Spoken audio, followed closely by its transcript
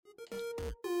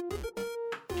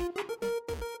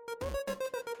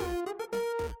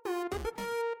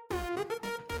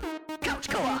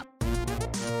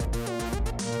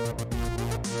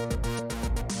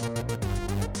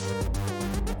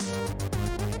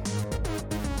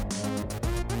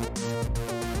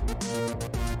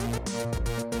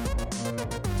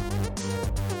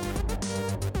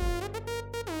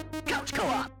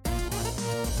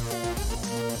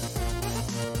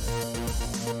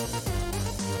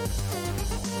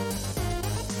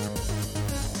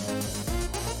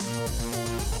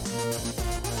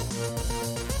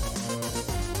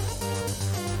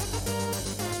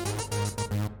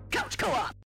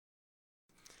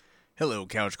Hello,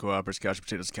 Couch Co-opers, Couch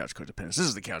Potatoes, Couch Co-dependents. This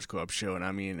is the Couch Co-op Show, and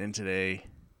I'm Ian. And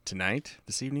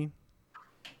this evening,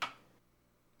 I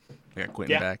got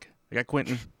Quentin back. I got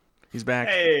Quentin. He's back.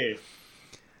 Hey.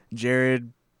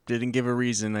 Jared didn't give a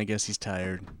reason. I guess he's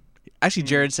tired. Actually,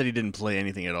 Jared said he didn't play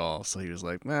anything at all, so he was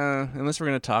like, unless we're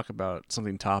going to talk about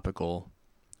something topical,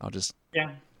 I'll just,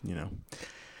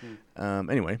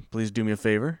 Anyway, please do me a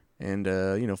favor and,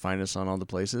 find us on all the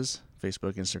places.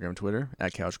 Facebook, Instagram, Twitter,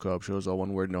 at Couch Co-op Shows, all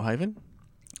one word, no hyphen.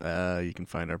 You can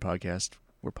find our podcast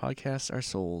where podcasts are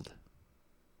sold.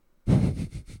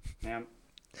 Man,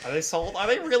 are they sold? Are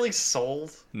they really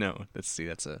sold? No, that's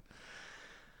just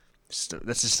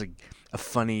a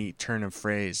funny turn of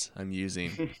phrase I'm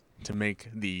using to make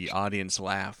the audience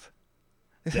laugh.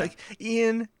 It's like,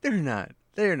 Ian, they're not.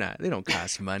 They don't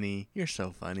cost money. You're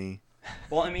so funny.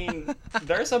 Well, I mean,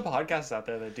 there are some podcasts out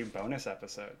there that do bonus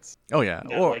episodes. Oh yeah,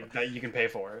 that you can pay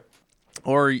for.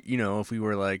 Or if we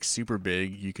were like super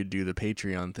big, you could do the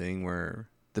Patreon thing where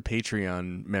the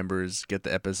Patreon members get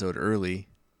the episode early,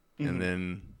 and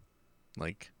then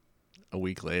like a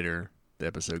week later the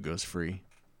episode goes free.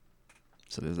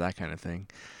 So there's that kind of thing.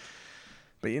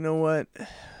 But you know what?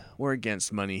 We're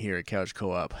against money here at Couch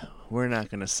Co-op. We're not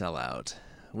going to sell out.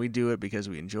 We do it because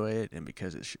we enjoy it and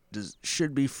because it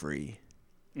should be free.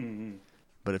 Mm-hmm.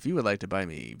 But if you would like to buy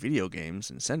me video games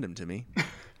and send them to me,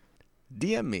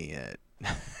 DM me at...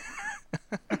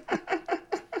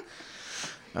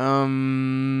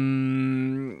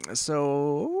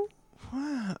 So,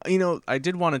 I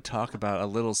did want to talk about a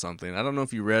little something. I don't know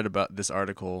if you read about this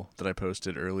article that I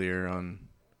posted earlier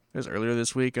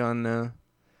this week on the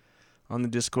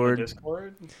Discord.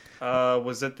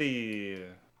 Was it the...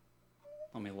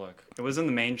 Let me look. It was in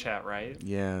the main chat, right?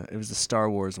 Yeah, it was the Star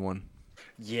Wars one.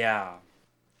 Yeah.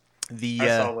 I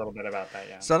saw a little bit about that,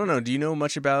 yeah. So I don't know, do you know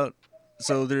much about...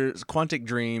 So there's Quantic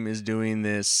Dream is doing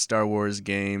this Star Wars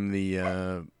game,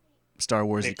 the Star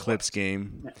Wars Eclipse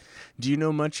game. Yeah. Do you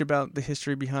know much about the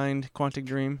history behind Quantic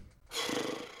Dream?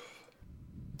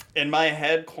 In my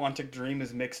head, Quantic Dream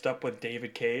is mixed up with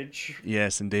David Cage.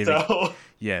 Yes, and David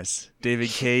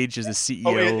Cage is the CEO.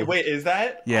 Oh, wait, is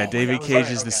that? Yeah, oh, David Cage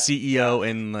is okay. the CEO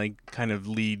and like kind of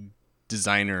lead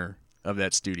designer of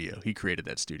that studio. He created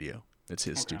that studio. That's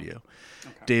his studio.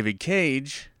 Okay. David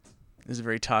Cage is a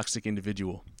very toxic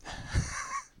individual.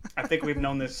 I think we've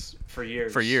known this for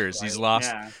years. Right? He's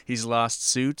lost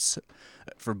suits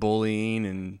for bullying,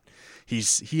 and he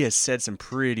has said some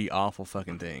pretty awful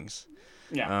fucking things.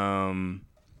 Yeah.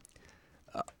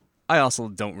 I also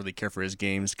don't really care for his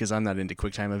games because I'm not into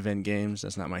QuickTime event games.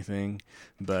 That's not my thing.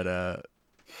 But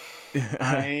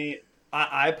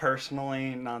I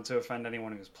personally, not to offend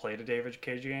anyone who's played a David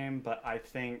Cage game, but I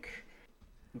think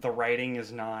the writing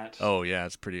is not. Oh yeah,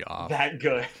 it's pretty off. That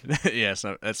good.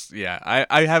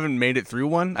 I haven't made it through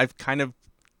one. I've kind of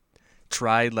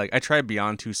tried. Like I tried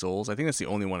Beyond Two Souls. I think that's the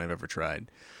only one I've ever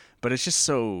tried. But it's just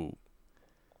so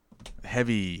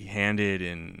heavy-handed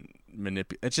and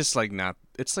it's just like not.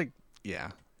 It's like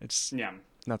it's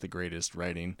not the greatest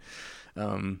writing.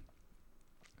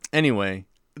 Anyway,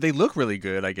 they look really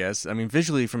good, I guess. I mean,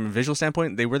 visually, from a visual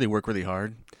standpoint, they really work really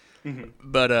hard. Mm-hmm.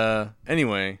 But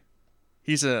anyway,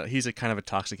 he's a kind of a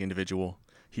toxic individual.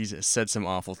 He's said some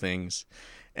awful things,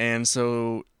 and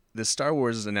so the Star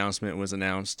Wars announcement was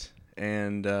announced,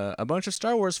 and a bunch of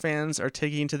Star Wars fans are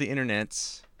taking to the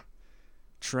internets,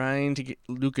 trying to get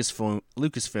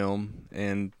Lucasfilm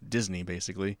and Disney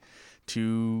basically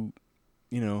to,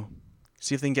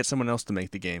 see if they can get someone else to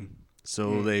make the game.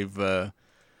 So they've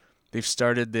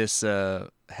started this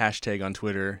hashtag on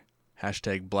Twitter,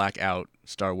 #blackout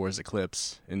Star Wars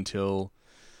Eclipse, until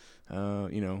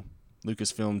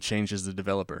Lucasfilm changes the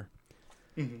developer.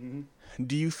 Mm-hmm.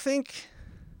 Do you think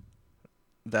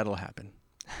that'll happen?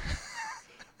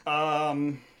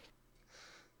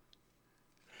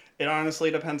 It honestly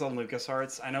depends on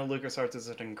LucasArts. I know LucasArts is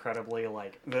an incredibly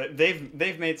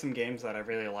they've made some games that I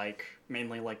really like,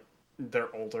 mainly like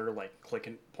their older like point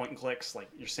and clicks, like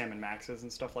your Sam and Maxes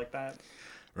and stuff like that.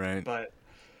 Right. But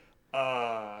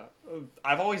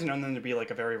I've always known them to be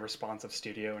like a very responsive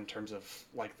studio in terms of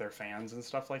like their fans and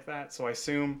stuff like that. So I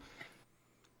assume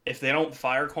if they don't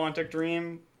fire Quantic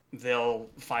Dream, they'll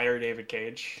fire David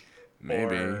Cage.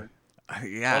 Maybe. Or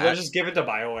they'll just give it to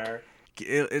BioWare.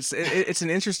 It's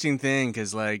an interesting thing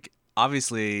because, like,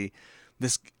 obviously,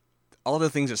 all the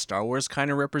things that Star Wars kind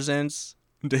of represents,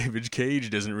 David Cage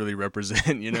doesn't really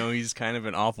represent. He's kind of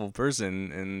an awful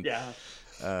person, and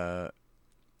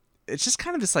it's just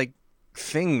kind of this like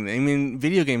thing. I mean,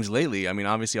 video games lately. I mean,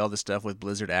 obviously, all the stuff with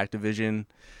Blizzard, Activision,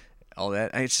 all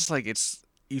that. It's just like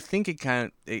you think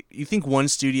one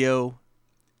studio,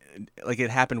 like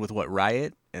it happened with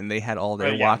Riot. and they had all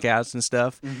their yeah. walkouts and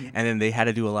stuff, Mm-hmm. and then they had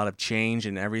to do a lot of change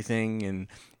and everything, and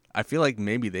I feel like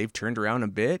maybe they've turned around a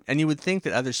bit, and you would think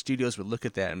that other studios would look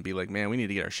at that and be like, man, we need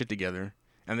to get our shit together.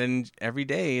 And then every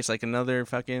day it's like another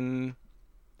fucking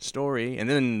story. And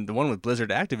then the one with Blizzard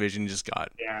Activision just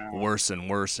got worse and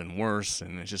worse and worse,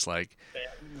 and it's just like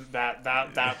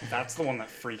that's the one that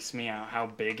freaks me out. How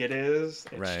big it is.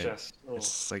 It's right. just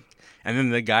it's like, and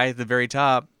then the guy at the very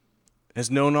top has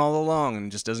known all along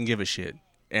and just doesn't give a shit.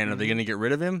 And are they gonna get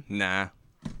rid of him? Nah.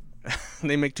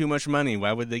 They make too much money.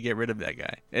 Why would they get rid of that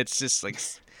guy? It's just like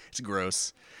it's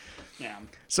gross. Yeah.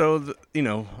 So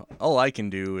all I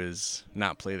can do is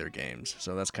not play their games.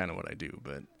 So that's kind of what I do.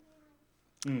 But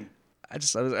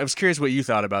I was curious what you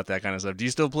thought about that kind of stuff. Do you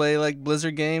still play like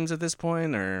Blizzard games at this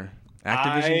point, or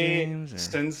Activision games?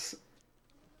 Or?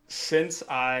 Since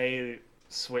I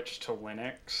switched to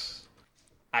Linux,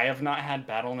 I have not had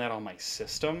BattleNet on my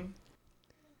system.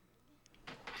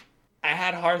 I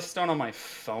had Hearthstone on my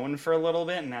phone for a little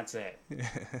bit, and that's it.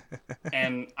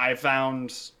 And I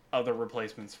found other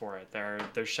replacements for it. There's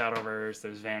Shadowverse,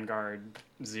 there's Vanguard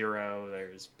Zero,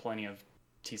 there's plenty of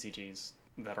TCGs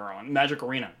that are on Magic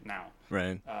Arena now.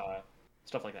 Right.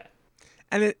 Stuff like that.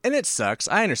 And it sucks.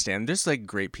 I understand. There's like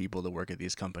great people that work at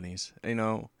these companies,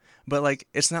 but like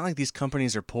it's not like these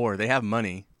companies are poor. They have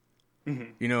money.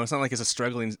 Mm-hmm. It's not like it's a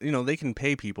struggling. They can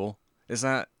pay people. It's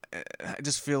not. I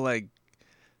just feel like.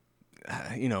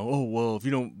 Oh well, if you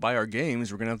don't buy our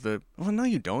games, we're gonna have to. Well, no,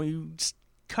 you don't. You just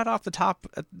cut off the top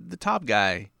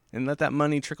guy and let that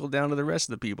money trickle down to the rest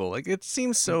of the people. Like it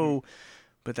seems so,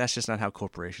 but that's just not how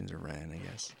corporations are ran, I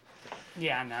guess.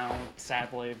 Yeah, no.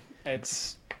 Sadly,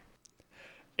 it's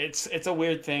a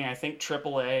weird thing. I think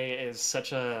AAA is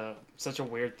such a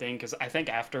weird thing because I think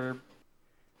after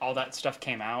all that stuff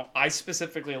came out, I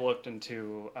specifically looked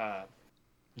into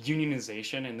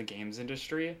unionization in the games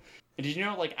industry. And did you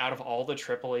know, like, out of all the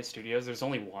AAA studios, there's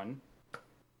only one?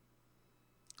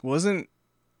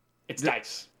 It's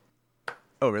DICE.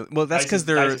 Oh, really? Well, that's because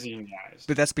they're... DICE is unionized.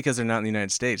 But that's because they're not in the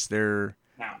United States. They're...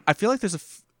 No. I feel like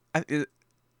there's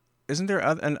isn't there...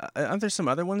 aren't there some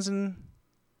other ones in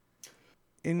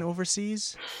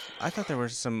overseas? I thought there were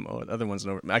some other ones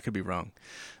I could be wrong.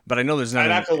 But I know there's not...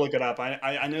 I'd have to look it up.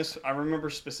 I know... I remember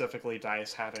specifically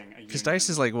DICE having a union. Because DICE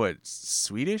is like, what,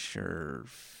 Swedish or...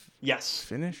 Yes.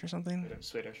 Finnish or something?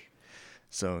 Swedish.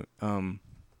 So,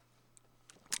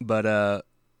 but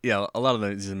yeah, a lot of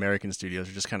these American studios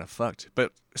are just kind of fucked.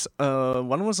 But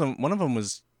one of them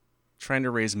was trying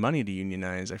to raise money to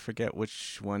unionize. I forget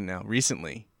which one now.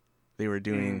 Recently, they were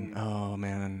doing. Oh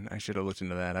man, I should have looked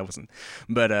into that. I wasn't.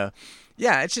 But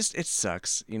yeah, it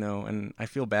sucks, and I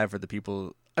feel bad for the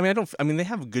people. I mean, they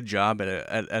have a good job at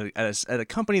a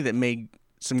company that made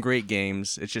some great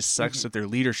games. It just sucks that their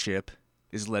leadership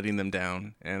is letting them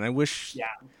down, and I wish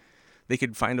they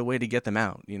could find a way to get them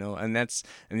out, and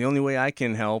the only way I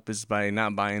can help is by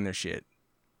not buying their shit,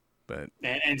 but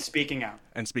and speaking out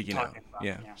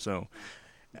yeah. So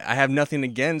I have nothing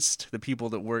against the people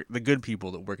that work, the good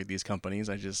people that work at these companies.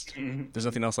 I just there's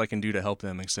nothing else I can do to help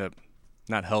them except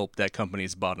not help that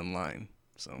company's bottom line.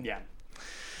 So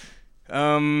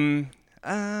so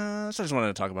I just wanted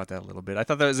to talk about that a little bit. I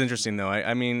thought that was interesting though.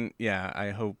 I mean, yeah, I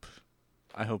hope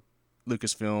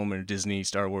Lucasfilm or Disney,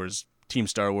 Team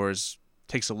Star Wars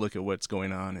takes a look at what's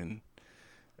going on and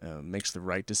makes the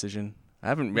right decision. We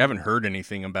haven't heard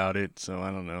anything about it, so I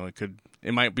don't know.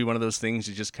 It might be one of those things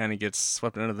that just kind of gets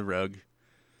swept under the rug.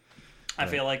 I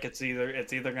feel like it's either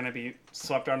going to be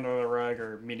swept under the rug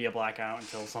or media blackout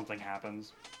until something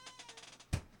happens.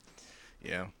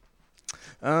 Yeah.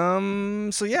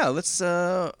 So yeah, let's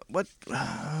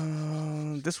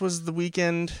this was the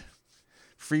weekend.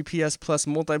 Free PS Plus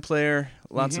multiplayer.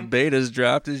 Lots of betas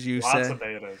dropped, as you said. Lots of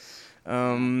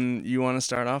betas. You want to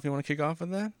start off? You want to kick off with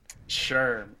that?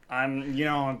 Sure. I'm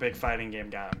a big fighting game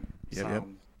guy. Yep.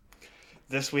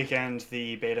 This weekend,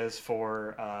 the betas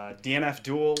for DNF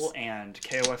Duel and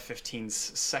KOF 15's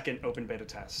second open beta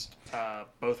test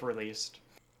both released.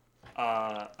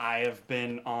 I have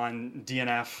been on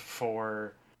DNF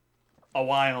for a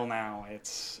while now.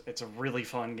 It's a really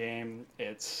fun game.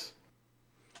 It's,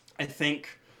 I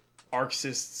think, Arc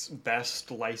Syst's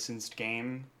best licensed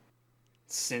game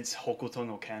since Hokuto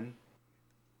no Ken.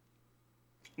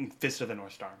 Fist of the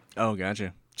North Star. Oh,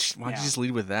 gotcha. Why don't you just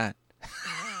lead with that?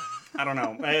 I don't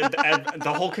know.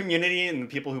 The whole community and the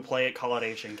people who play it call it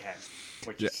HNK,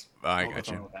 which is I got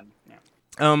you. Yeah.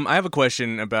 I have a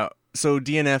question about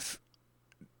DNF.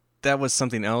 That was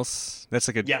something else. That's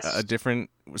like a different.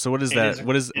 So what is that?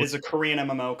 It is a Korean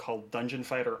MMO called Dungeon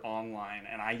Fighter Online,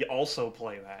 and I also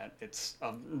play that. It's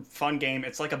a fun game.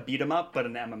 It's like a beat 'em up, but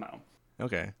an MMO.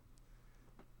 Okay.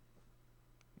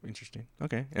 Interesting.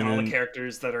 Okay. And all the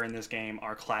characters that are in this game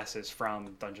are classes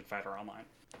from Dungeon Fighter Online.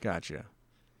 Gotcha.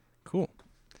 Cool.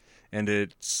 And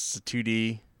it's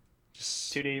 2D.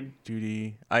 Just 2D.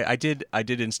 2D. I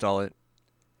did install it.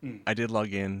 I did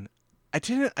log in. I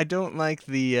don't like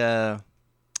the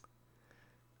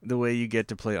way you get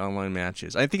to play online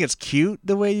matches. I think it's cute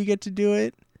the way you get to do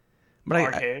it. But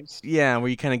arcades? Yeah, where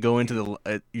you kind of go into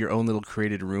your own little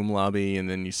created room lobby, and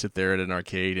then you sit there at an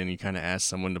arcade, and you kind of ask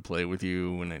someone to play with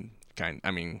you, and then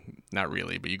I mean, not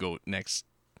really, but you go next.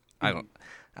 I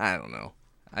don't know.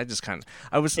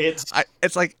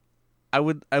 It's like, I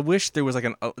wish there was like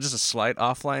just a slight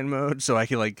offline mode so I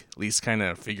could like at least kind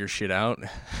of figure shit out.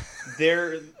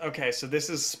 Okay, so this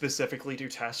is specifically to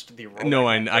test the rollback. No,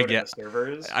 I get the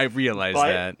servers. I realize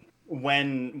that.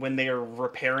 When they are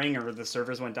repairing or the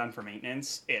servers went down for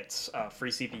maintenance, it's a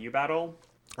free CPU battle.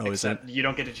 Oh, is it? You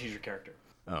don't get to choose your character.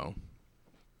 Oh.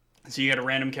 So you get a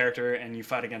random character and you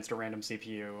fight against a random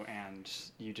CPU and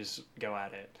you just go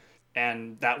at it.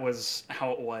 And that was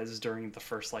how it was during the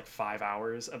first like 5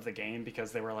 hours of the game,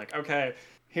 because they were like, okay,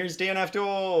 here's DNF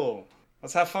Duel.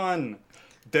 Let's have fun.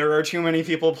 There are too many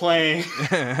people playing.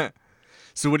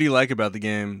 So what do you like about the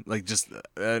game? Like, just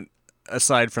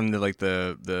aside from the license,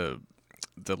 the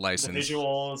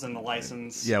visuals and the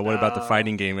license. Yeah. What about the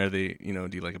fighting game? Do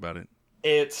you like about it?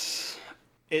 It's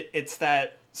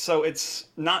that. So it's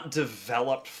not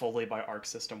developed fully by Arc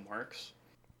System Works.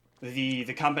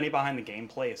 The company behind the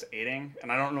gameplay is 8ing,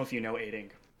 and I don't know if you know 8ing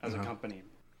as a company,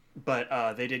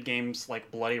 but they did games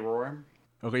like Bloody Roar.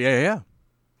 Okay. Yeah.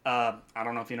 I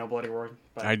don't know if you know Bloody Roar,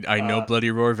 but I know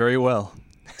Bloody Roar very well.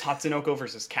 Tatsunoko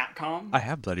versus Capcom. I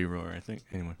have Bloody Roar, I think.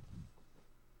 Anyway.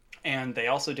 And they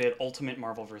also did Ultimate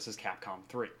Marvel vs. Capcom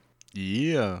 3.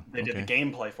 Yeah. They did the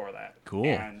gameplay for that. Cool.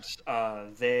 And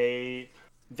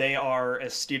they are a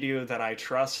studio that I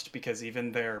trust, because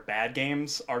even their bad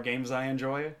games are games I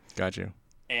enjoy. Gotcha.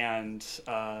 And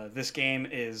this game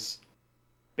is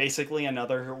basically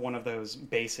another one of those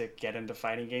basic get into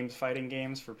fighting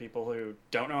games for people who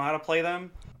don't know how to play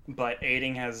them. But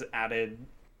 8ing has added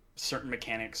certain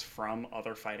mechanics from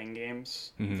other fighting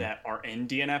games that are in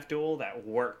DNF Duel that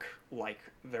work like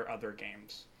their other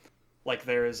games. Like,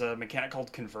 there is a mechanic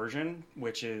called Conversion,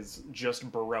 which is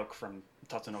just Baroque from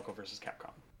Tatsunoko vs. Capcom.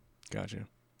 Gotcha.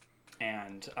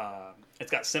 And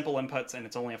it's got simple inputs, and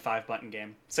it's only a 5-button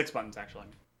game. 6 buttons, actually.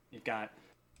 You've got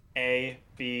A,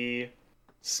 B,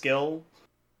 skill,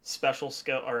 special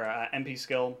skill, or MP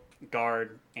skill,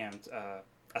 guard, and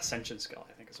ascension skill,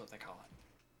 I think is what they call it.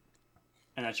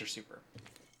 And that's your super.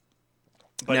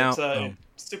 But now, it's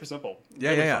super simple. Yeah,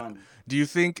 really yeah. Fun. Do you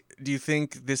think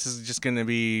this is just going to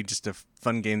be just a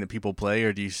fun game that people play,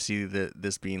 or do you see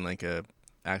this being like a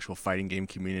actual fighting game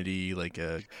community, like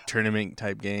a tournament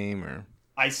type game? Or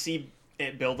I see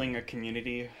it building a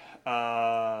community.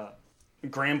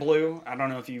 Grand Blue, I don't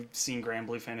know if you've seen Grand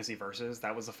Blue Fantasy Versus.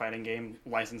 That was a fighting game,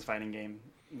 licensed fighting game,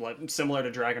 similar to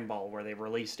Dragon Ball, where they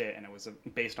released it and it was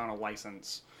based on a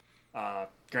license.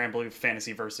 Grand Blue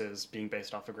Fantasy Versus being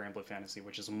based off of Grand Blue Fantasy,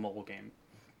 which is a mobile game.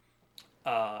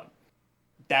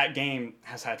 That game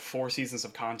has had 4 seasons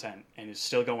of content and is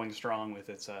still going strong with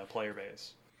its player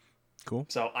base. Cool.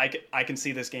 So I can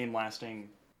see this game lasting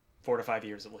 4 to 5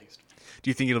 years at least. Do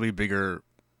you think it'll be bigger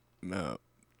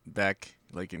back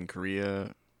like in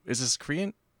Korea? Is this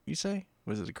Korean, you say?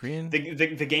 Was it a Korean?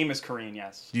 The game is Korean,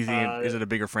 yes. Do you think is it a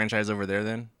bigger franchise over there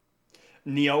then?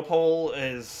 Neopol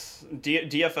is...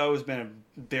 DFO has been a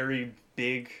very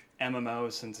big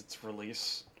MMO since its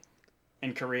release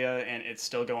in Korea, and it's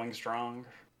still going strong.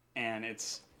 And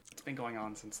it's been going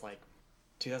on since like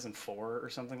 2004 or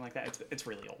something like that. It's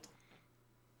really old.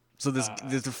 So this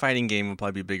fighting game will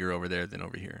probably be bigger over there than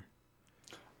over here.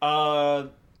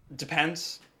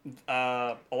 Depends.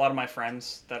 A lot of my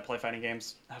friends that play fighting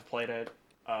games have played it.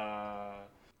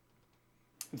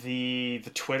 The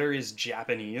Twitter is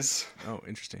Japanese. Oh,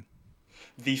 interesting.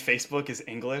 The Facebook is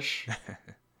English.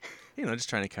 Just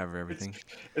trying to cover everything.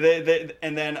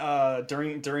 And then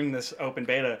during this open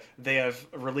beta, they have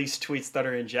released tweets that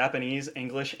are in Japanese,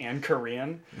 English, and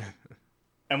Korean.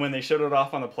 And when they showed it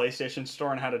off on the PlayStation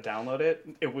Store and how to download it,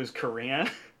 it was Korean.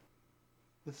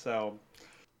 So,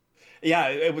 yeah,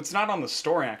 it's not on the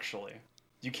store, actually.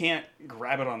 You can't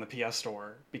grab it on the PS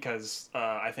Store because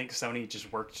I think Sony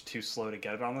just worked too slow to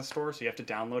get it on the store, so you have to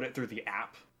download it through the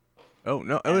app. Oh,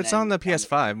 no. Oh, it's on the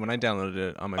PS5. When I downloaded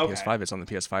it on my PS5, it's on the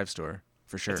PS5 store,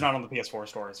 for sure. It's not on the PS4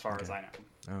 store, as far as I know.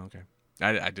 Oh, okay.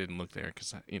 I didn't look there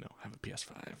because I have a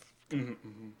PS5.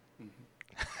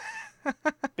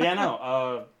 But yeah,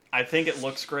 no, I think it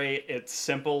looks great. It's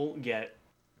simple, yet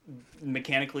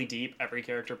mechanically deep. Every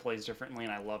character plays differently,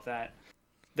 and I love that.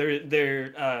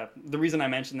 The reason I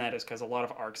mentioned that is because a lot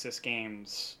of ArcSys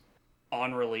games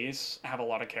on release have a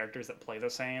lot of characters that play the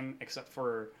same, except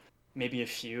for maybe a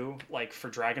few. Like for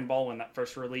Dragon Ball, when that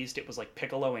first released, it was like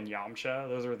Piccolo and Yamcha.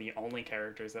 Those are the only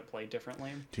characters that play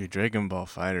differently. Dude, Dragon Ball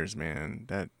Fighters, man,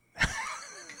 that.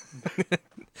 It's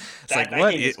That like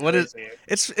what? game is What is?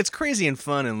 crazy. It's crazy and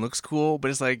fun and looks cool, but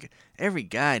it's like every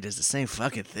guy does the same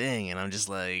fucking thing, and I'm just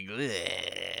like,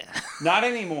 bleh. Not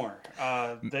anymore.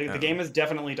 The Oh. game is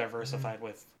definitely diversified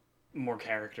with more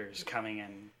characters coming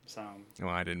in. So Well,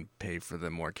 I didn't pay for the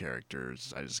more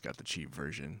characters. I just got the cheap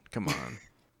version. Come on,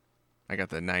 I got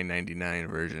the $9.99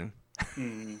 version.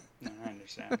 no, I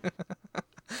understand.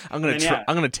 I'm gonna then, yeah.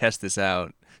 I'm gonna test this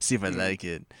out, see if I Mhm. like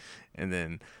it, and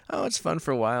then it's fun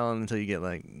for a while until you get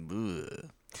like, ugh.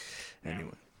 Yeah.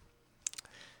 Anyway,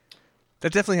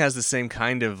 that definitely has the same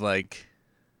kind of like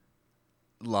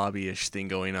lobby-ish thing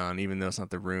going on, even though it's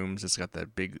not the rooms. It's got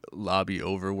that big lobby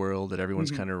overworld that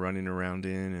everyone's Mhm. kind of running around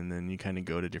in, and then you kind of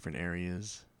go to different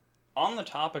areas. On the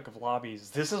topic of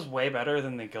lobbies, this is way better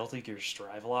than the Guilty Gear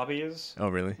Strive lobbies, Oh,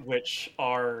 really? which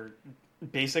are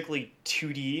basically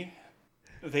 2D.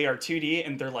 They are 2D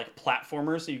and they're like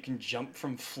platformers, so you can jump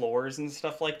from floors and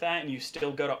stuff like that. And you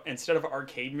still go to, instead of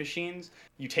arcade machines,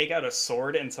 you take out a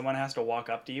sword and someone has to walk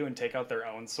up to you and take out their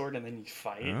own sword and then you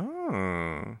fight.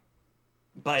 Oh,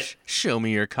 But show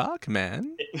me your cock,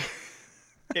 man.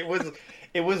 it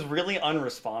was really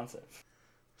unresponsive.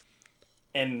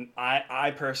 And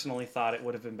I personally thought it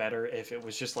would have been better if it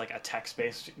was just like a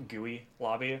text-based GUI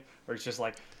lobby, where it's just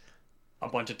like a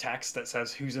bunch of text that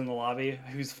says who's in the lobby,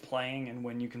 who's playing, and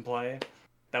when you can play.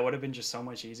 That would have been just so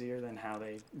much easier than how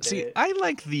they did See, it. I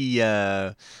like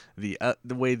the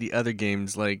way the other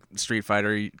games like Street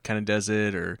Fighter kind of does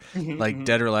it, or like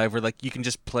Dead or Alive, where like you can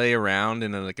just play around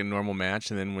in like a normal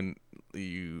match, and then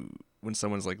when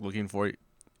someone's like looking for you,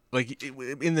 like in the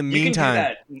You can do meantime.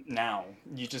 that now.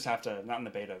 You just have to, not in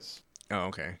the betas. Oh,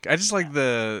 okay. I just like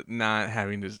the not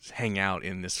having to hang out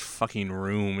in this fucking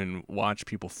room and watch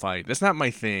people fight. That's not my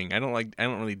thing. I don't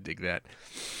really dig that.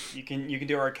 You can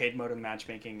do arcade mode and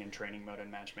matchmaking and training mode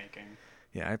and matchmaking.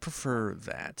 Yeah, I prefer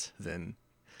that than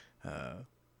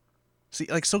see,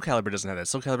 like Soul Calibur doesn't have that.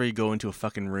 Soul Calibur, you go into a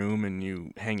fucking room and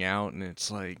you hang out, and it's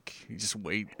like you just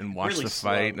wait and watch Really the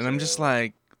slow, fight. And I'm just too.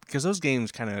 like, because those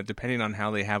games kind of, depending on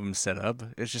how they have them set up,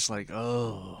 it's just like,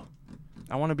 oh,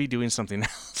 I want to be doing something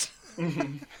else.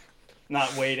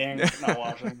 Not waiting, not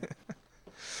watching.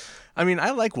 I mean,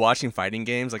 I like watching fighting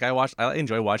games. Like I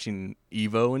enjoy watching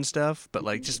Evo and stuff, but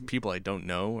like just people I don't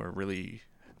know, or really,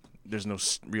 there's no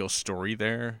real story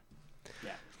there.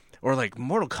 Yeah. Or like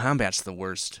Mortal Kombat's the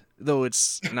worst, though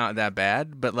it's not that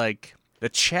bad. But like the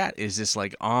chat is just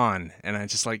like on, and I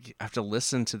just like have to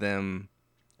listen to them.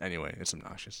 Anyway, it's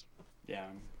obnoxious. Yeah.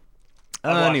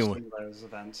 I watched Anyway, some of those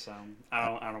events, so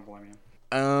I don't blame you.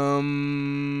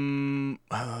 and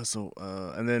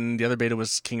then the other beta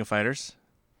was King of Fighters.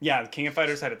 Yeah, King of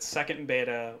Fighters had its second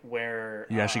beta where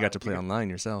You actually got to play online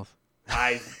yourself.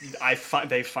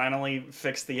 they finally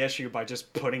fixed the issue by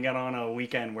just putting it on a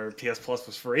weekend where PS Plus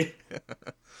was free.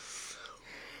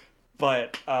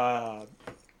 But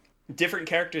different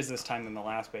characters this time than the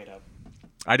last beta.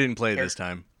 I didn't play this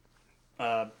time.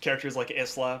 Characters like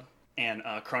Isla and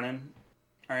Cronin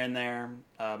are in there.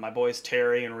 My boys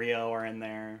Terry and Rio are in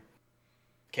there.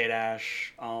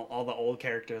 K-Dash, all the old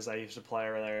characters I used to play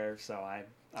are there, so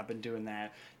I've been doing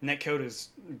that. Netcode is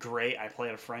great. I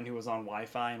played a friend who was on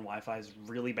Wi-Fi, and Wi-Fi is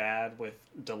really bad with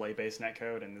delay-based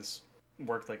netcode, and this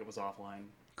worked like it was offline.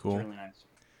 Cool. It's really nice.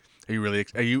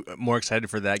 Are you more excited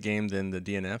for that game than the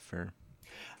DNF, or?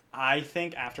 I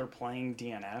think after playing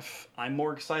DNF, I'm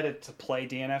more excited to play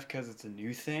DNF because it's a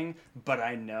new thing, but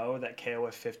I know that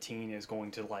KOF 15 is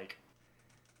going to like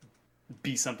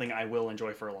be something I will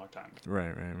enjoy for a long time.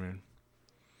 Right.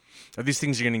 Are these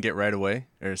things you're gonna get right away,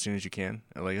 or as soon as you can?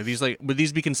 Like, are these would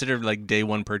these be considered like day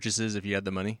one purchases if you had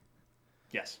the money?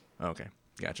 Yes. Okay,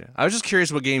 gotcha. I was just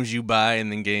curious what games you buy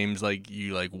and then games like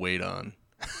you like wait on.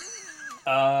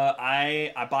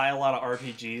 I buy a lot of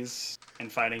RPGs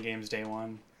and fighting games day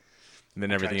one. And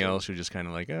then everything else you're just kind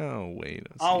of like, oh wait.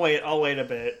 I'll wait a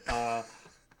bit.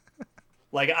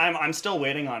 Like I'm still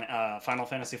waiting on Final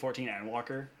Fantasy 14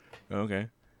 Endwalker. Okay.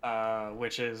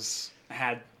 Which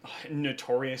had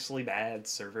notoriously bad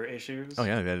server issues. Oh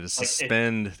yeah, they had to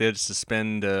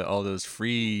suspend. All those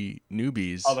free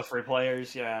newbies. All the free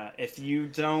players, yeah. If you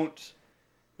don't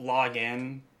log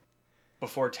in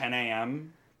before 10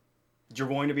 a.m., you're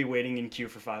going to be waiting in queue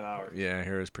for 5 hours. Yeah, I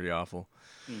hear it's pretty awful.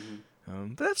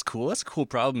 Mm-hmm. But that's cool. That's a cool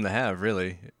problem to have,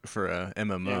 really, for a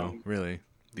MMO, really,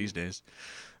 these days.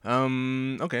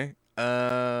 Okay.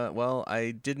 Well,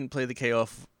 I didn't play the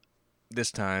KOF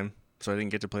this time, so I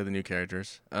didn't get to play the new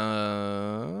characters. Those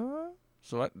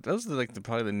are like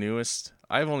probably the newest.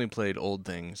 I've only played old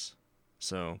things,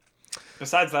 so.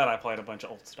 Besides that, I played a bunch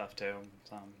of old stuff too.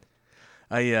 So.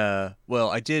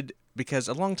 I did because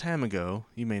a long time ago.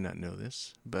 You may not know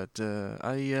this, but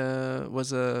I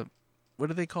was a. What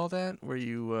do they call that? Where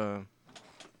you? Let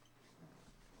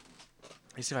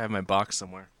me see if I have my box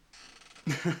somewhere.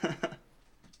 I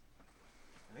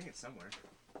think it's somewhere.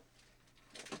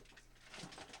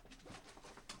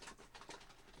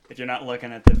 If you're not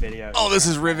looking at the video. Oh, this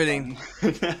is riveting.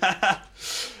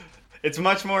 It's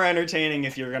much more entertaining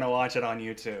if you're gonna watch it on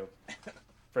YouTube.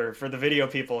 For the video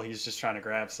people, he's just trying to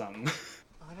grab something.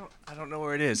 I don't know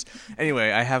where it is.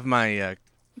 Anyway, I have my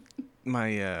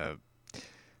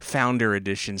Founder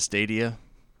Edition Stadia.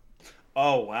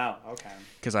 Oh wow! Okay.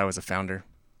 Because I was a founder.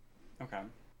 Okay.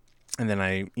 And then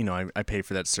I paid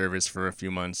for that service for a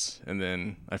few months, and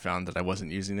then I found that I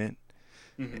wasn't using it.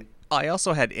 Mm-hmm. I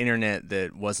also had internet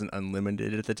that wasn't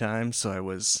unlimited at the time, so I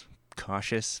was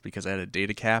cautious because I had a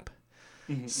data cap.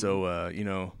 Mm-hmm.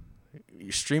 So,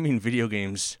 streaming video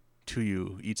games to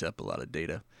you eats up a lot of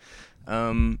data.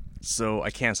 So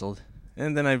I canceled,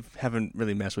 and then I haven't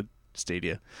really messed with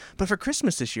Stadia. But for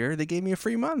Christmas this year, they gave me a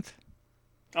free month.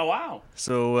 Oh, wow.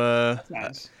 So that's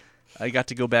nice. I got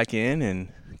to go back in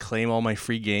and claim all my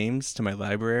free games to my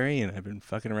library, and I've been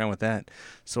fucking around with that.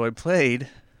 So I played...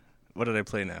 What did I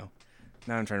play now?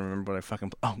 Now I'm trying to remember what I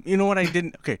fucking... Oh, you know what I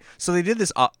didn't... Okay, so they did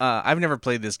this... I've never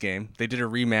played this game. They did a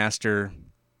remaster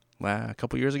a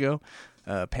couple years ago.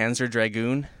 Panzer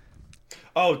Dragoon.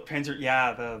 Oh, Panzer...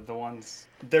 Yeah, the ones...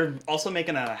 They're also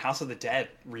making a House of the Dead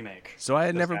remake. So I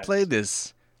had never played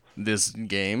this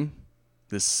game.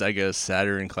 This Sega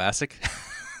Saturn classic.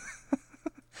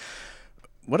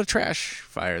 What a trash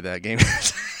fire that game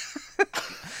is.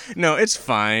 No, it's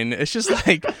fine. It's just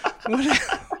like...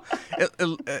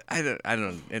 I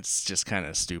don't. It's just kind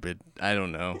of stupid. I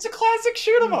don't know. It's a classic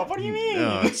shoot 'em up. What do you mean?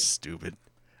 Oh, it's stupid.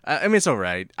 I mean, it's all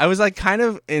right. I was like kind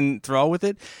of enthralled with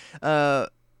it,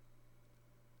 but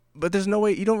there's no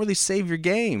way. You don't really save your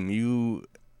game.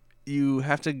 You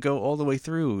have to go all the way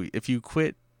through. If you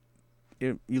quit,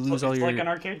 you lose all your. It's like an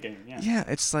arcade game. Yeah. Yeah,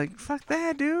 it's like fuck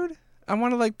that, dude. I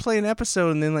want to like play an episode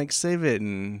and then like save it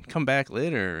and come back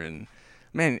later and.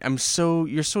 Man, I'm so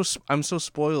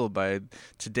spoiled by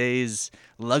today's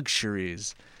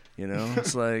luxuries,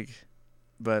 It's like,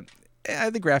 but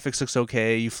the graphics looks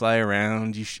okay. You fly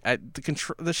around.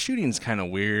 The shooting's kind of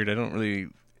weird. I don't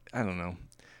know.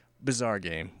 Bizarre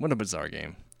game. What a bizarre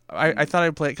game. I thought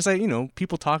I'd play it because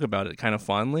people talk about it kind of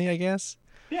fondly, I guess.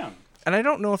 Yeah. And I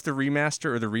don't know if the remaster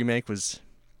or the remake was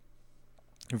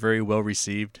very well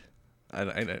received.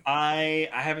 I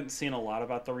haven't seen a lot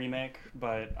about the remake,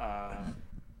 but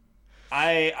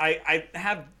I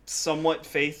have somewhat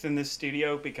faith in this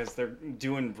studio because they're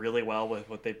doing really well with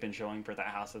what they've been showing for that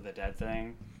House of the Dead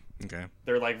thing. Okay.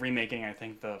 They're like remaking, I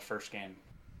think, the first game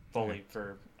fully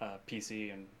for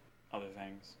PC and other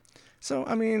things. So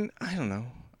I mean, I don't know.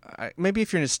 Maybe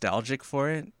if you're nostalgic for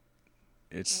it,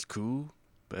 it's cool.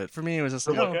 But for me, it was just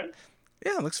like, good?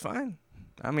 Yeah, it looks fine.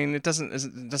 I mean, it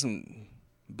doesn't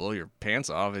blow your pants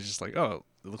off. It's just like, oh,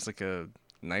 it looks like a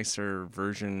nicer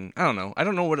version. I don't know. I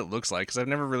don't know what it looks like because I've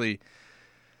never really.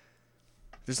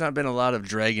 There's not been a lot of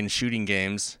dragon shooting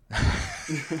games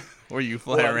where you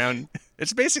fly around.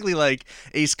 It's basically like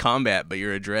Ace Combat, but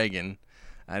you're a dragon.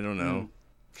 I don't know.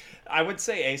 I would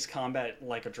say Ace Combat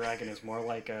like a dragon is more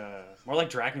like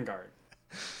Dragon Guard.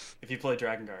 If you play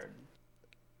Dragon Guard.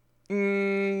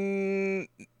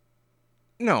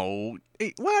 No.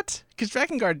 What? Because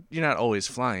Dragon Guard, you're not always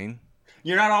flying.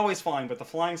 You're not always flying, but the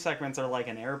flying segments are like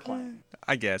an airplane.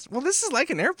 I guess. Well, this is like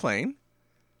an airplane.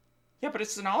 Yeah, but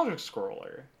it's an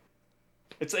auto-scroller.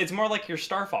 It's more like your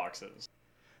Star Foxes.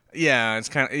 Yeah, it's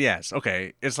kind of... Yes,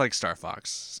 okay. It's like Star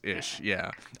Fox-ish,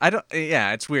 yeah.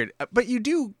 It's weird. But you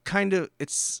do kind of...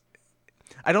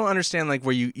 I don't understand, like,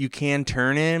 where you can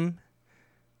turn him,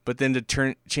 but then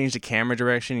to change the camera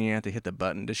direction, you have to hit the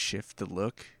button to shift the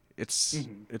look. It's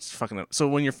fucking up. So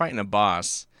when you're fighting a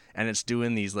boss and it's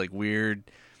doing these like weird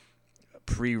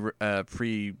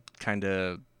pre kind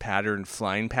of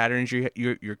flying patterns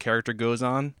your character goes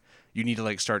on, you need to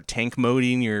like start tank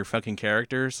moding your fucking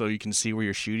character so you can see where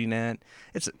you're shooting at.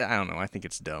 I don't know. I think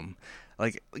it's dumb.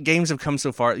 Like games have come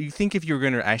so far. You think if you were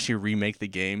going to actually remake the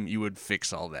game, you would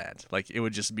fix all that. Like it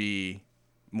would just be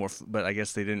more. But I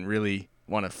guess they didn't really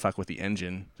want to fuck with the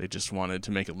engine. They just wanted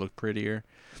to make it look prettier.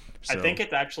 So, I think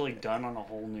it's actually done on a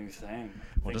whole new thing.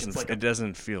 Well, it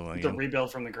doesn't feel like the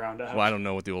rebuild from the ground up. Well, I don't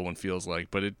know what the old one feels like,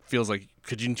 but it feels like,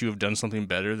 couldn't you have done something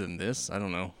better than this? I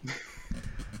don't know.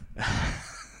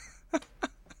 I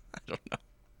don't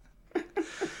know.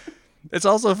 It's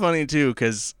also funny too,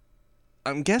 because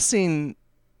I'm guessing.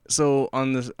 So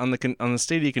on the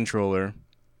Stadia controller,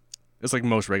 it's like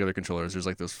most regular controllers.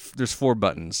 There's 4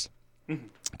 buttons. Mm-hmm.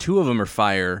 2 of them are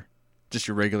fire, just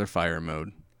your regular fire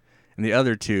mode. And the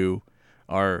other 2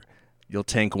 are you'll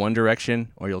tank one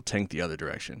direction or you'll tank the other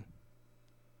direction.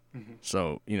 Mm-hmm.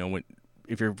 So,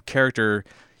 if your character,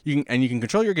 you can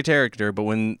control your character, but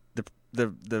when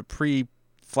the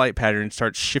pre-flight pattern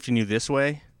starts shifting you this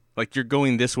way, like you're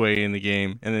going this way in the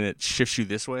game and then it shifts you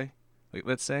this way, like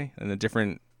let's say, in a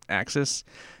different axis,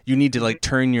 you need to like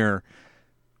turn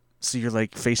so you're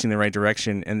like facing the right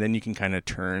direction, and then you can kind of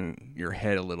turn your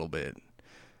head a little bit.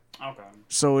 Okay.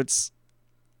 So it's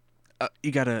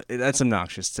that's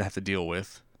obnoxious to have to deal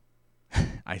with,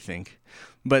 I think.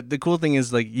 But the cool thing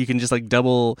is, like, you can just like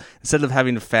double, instead of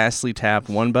having to fastly tap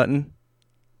one button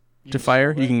to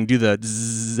fire, you can do the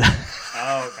zzz.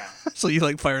 Oh, okay. So you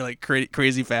like fire like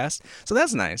crazy fast. So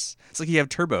that's nice. It's like you have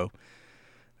turbo.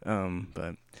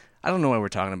 But I don't know why we're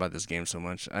talking about this game so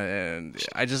much.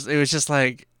 It was just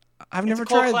like, I've never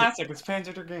tried. It's a classic. It's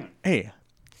Panzer Dragoon. Hey,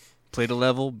 played a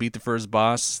level, beat the first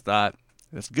boss, thought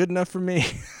that's good enough for me.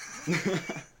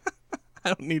 I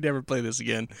don't need to ever play this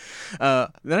again. Then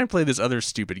I played this other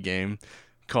stupid game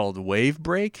called Wave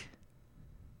Break.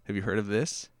 Have you heard of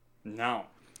this? No.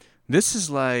 This is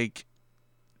like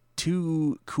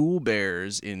 2 cool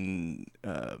bears in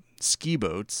ski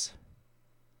boats.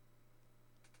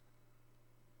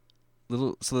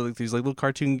 These like little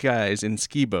cartoon guys in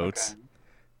ski boats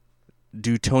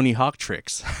do Tony Hawk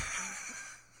tricks.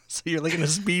 So you're like in a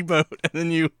speedboat, and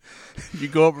then you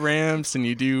go up ramps, and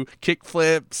you do kick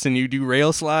flips, and you do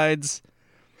rail slides.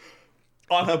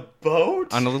 On a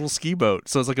boat? On a little ski boat.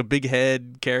 So it's like a big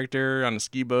head character on a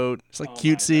ski boat. It's like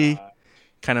cutesy,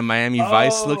 kind of Miami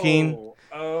Vice looking.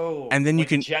 Oh. And then you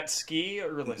can jet ski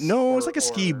No, it's like a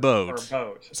ski boat. Or a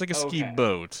boat. It's like a ski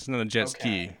boat. It's not a jet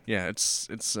ski. Yeah, it's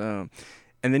and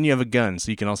then you have a gun,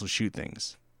 so you can also shoot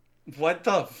things. What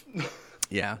the?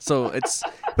 Yeah, so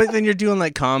but then you're doing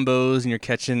like combos and you're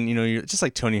catching, you're just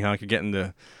like Tony Hawk. You're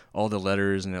getting all the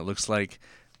letters, and it looks like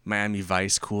Miami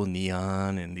Vice, cool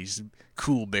neon, and these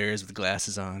cool bears with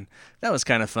glasses on. That was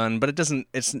kind of fun, but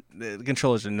the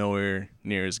controllers are nowhere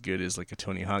near as good as like a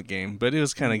Tony Hawk game. But it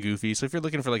was kind of goofy. So if you're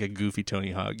looking for like a goofy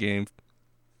Tony Hawk game,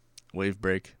 Wave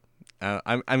Break.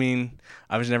 I mean,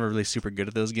 I was never really super good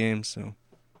at those games, so.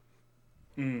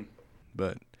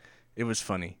 But it was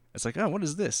funny. It's like, oh, what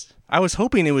is this? I was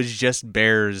hoping it was just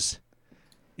bears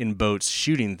in boats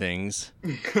shooting things.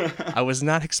 I was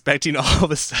not expecting all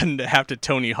of a sudden to have to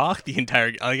Tony Hawk the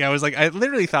entire. Like I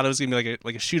literally thought it was gonna be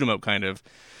like a shoot 'em up kind of.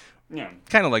 Yeah.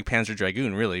 Kind of like Panzer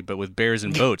Dragoon, really, but with bears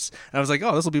and boats. And I was like,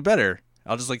 oh, this will be better.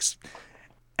 I'll just like.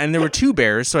 And there were 2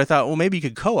 bears, so I thought, well, maybe you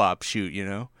could co-op shoot,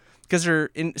 because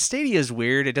Stadia is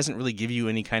weird. It doesn't really give you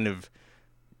any kind of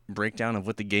breakdown of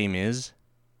what the game is.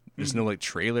 There's no like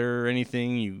trailer or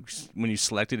anything. When you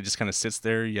select it, it just kind of sits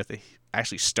there. You have to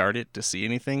actually start it to see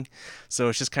anything. So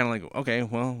it's just kind of like, okay,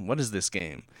 well, what is this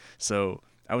game? So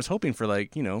I was hoping for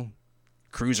like,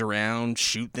 cruise around,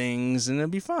 shoot things, and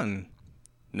it'd be fun.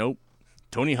 Nope.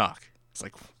 Tony Hawk. It's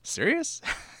like, serious?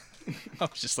 I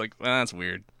was just like, well, that's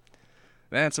weird.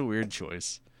 That's a weird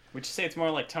choice. Would you say it's more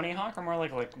like Tony Hawk or more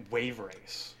like Wave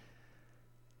Race?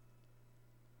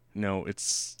 No,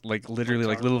 it's like literally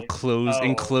like little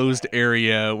enclosed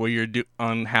area where you're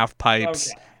on half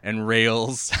pipes and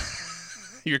rails.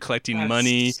 You're collecting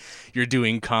money. You're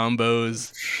doing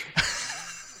combos.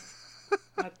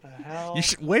 What the hell? You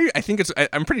should wait.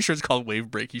 I'm pretty sure it's called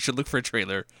Wave Break. You should look for a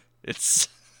trailer.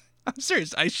 I'm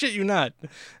serious. I shit you not.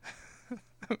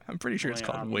 I'm pretty sure it's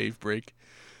called Wave Break.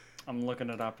 I'm looking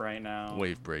it up right now.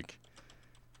 Wave Break.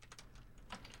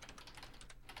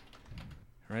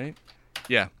 Right?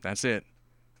 Yeah, that's it.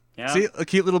 Yeah. See, a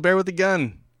cute little bear with a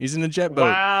gun. He's in a jet boat.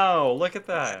 Wow, look at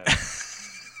that.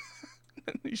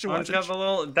 You should watch it.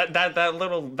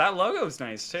 That logo's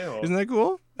nice too. Isn't that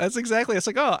cool? That's exactly. It's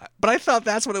like, oh, but I thought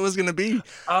that's what it was gonna be.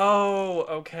 Oh,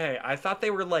 okay. I thought they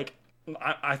were like.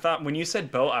 I thought when you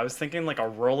said boat, I was thinking like a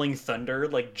Rolling Thunder,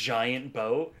 like giant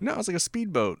boat. No, it's like a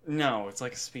speedboat. No, it's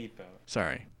like a speedboat.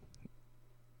 Sorry.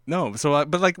 No, so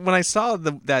but like when I saw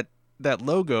that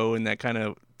logo and that kind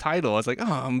of title, I was like,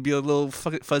 oh, I'm gonna be a little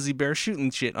fuzzy bear shooting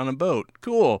shit on a boat.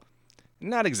 Cool.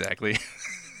 Not exactly.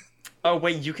 Oh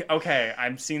wait, you can. Okay,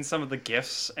 I'm seeing some of the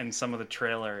gifs and some of the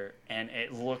trailer, and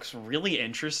it looks really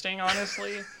interesting.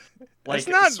 Honestly, It's like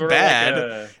not sort of like bad.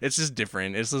 a It's just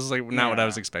different. It's just like not what I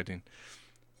was yeah, expecting.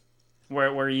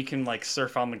 where you can like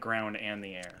surf on the ground and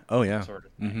the air, Oh yeah. sort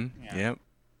of thing. Mm-hmm. Yeah, Yep.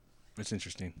 It's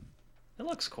interesting. it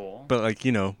looks cool. But like,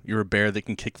 you're a bear that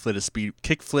can kick flip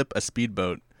a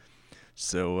speedboat.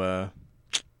 So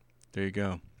there you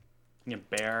go. You know,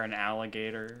 bear and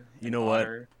alligator. You And know what?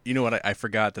 otter. You know what? I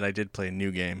forgot that I did play a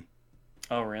new game.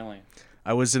 Oh really?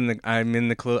 I'm in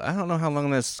the close. I don't know how long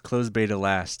this closed beta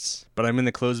lasts, but I'm in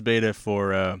the closed beta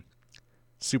for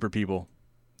Super People,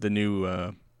 the new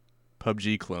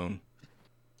PUBG clone.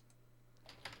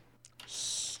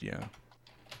 Yeah,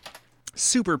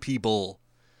 Super People,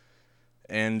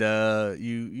 and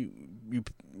you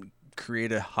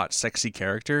create a hot, sexy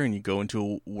character, and you go into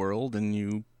a world, and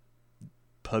you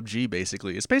PUBG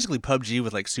basically. It's basically PUBG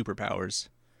with like superpowers.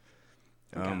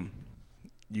 Okay.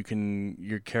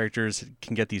 Your characters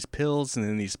can get these pills, and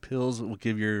then these pills will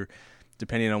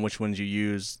depending on which ones you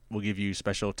use, will give you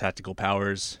special tactical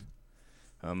powers.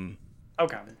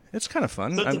 Okay. It's kind of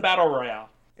fun. So it's a battle royale.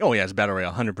 Oh yeah, it's battle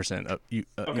royale, 100%.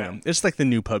 Okay. It's like the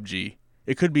new PUBG.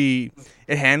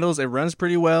 It runs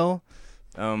pretty well.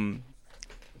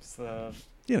 It's the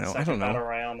I second don't know. battle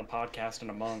royale on the podcast in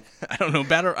a month. I don't know.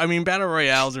 Battle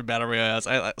royales are battle royales.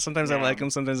 Sometimes I Yeah. like them,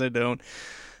 sometimes I don't.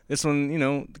 This one,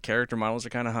 the character models are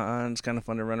kind of hot. It's kind of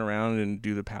fun to run around and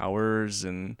do the powers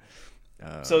and.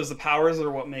 So is the powers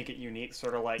are what make it unique,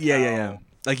 sort of like Yeah.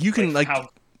 Like you can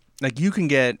you can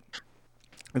get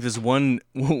this one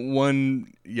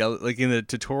yellow, like in the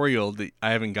tutorial that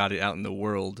I haven't got it out in the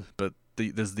world, but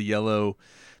there's the yellow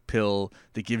pill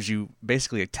that gives you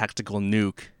basically a tactical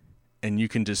nuke, and you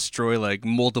can destroy like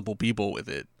multiple people with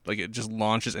it. Like it just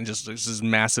launches and just there's this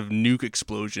massive nuke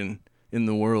explosion in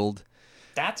the world.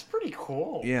 That's pretty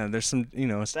cool. Yeah, there's some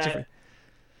it's different.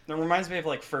 That reminds me of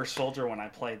like First Soldier when I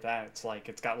played that. It's like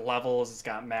it's got levels, it's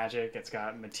got magic, it's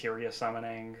got materia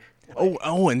summoning. Like,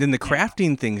 And then the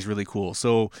crafting thing's really cool.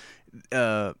 So,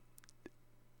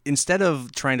 instead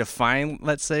of trying to find,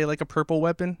 let's say, like a purple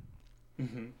weapon,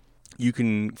 you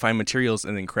can find materials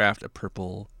and then craft a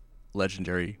purple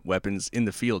legendary weapons in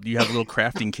the field. You have a little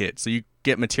crafting kit, so you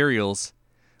get materials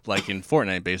like in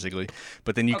Fortnite, basically.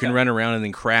 But then you can run around and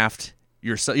then craft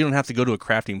yourself. You don't have to go to a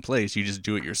crafting place. You just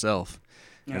do it yourself.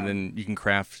 Yeah. And then you can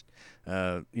craft,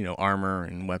 armor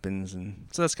and weapons, and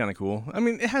so that's kind of cool. I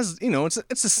mean, it has,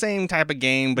 it's the same type of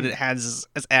game, but it's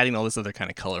adding all this other kind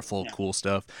of colorful, cool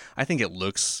stuff. I think it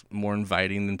looks more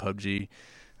inviting than PUBG.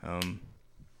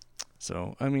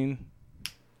 So I mean,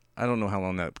 I don't know how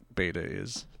long that beta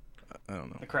is. I don't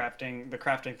know. the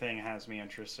crafting thing has me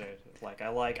interested. Like I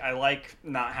like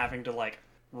not having to like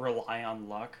rely on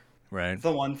luck. Right.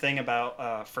 The one thing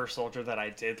about First Soldier that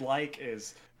I did like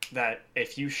is that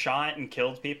if you shot and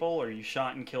killed people or you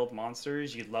shot and killed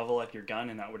monsters, you'd level up your gun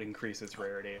and that would increase its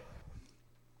rarity.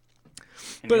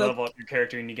 And you level up your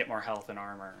character and you get more health and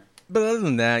armor. But other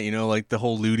than that, like the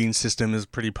whole looting system is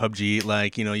pretty PUBG.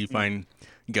 Like, you find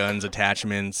guns,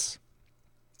 attachments,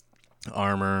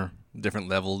 armor, different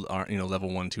level, level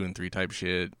 1, 2, and 3 type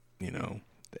shit.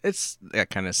 It's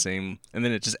that kind of same. And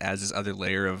then it just adds this other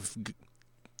layer of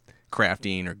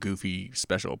crafting or goofy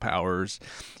special powers.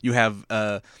 You have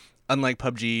unlike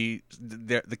PUBG,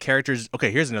 the characters.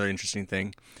 Okay, here's another interesting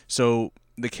thing. So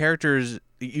the characters,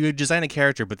 you design a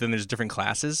character, but then there's different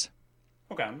classes.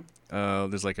 Okay.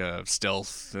 There's like a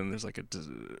stealth, and there's like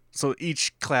so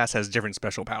each class has different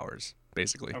special powers,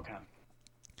 basically. Okay.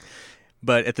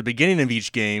 But at the beginning of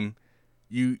each game,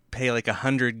 you pay like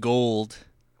 100 gold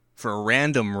for a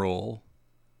random roll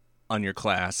on your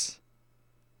class.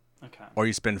 Okay. Or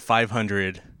you spend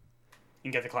 500 You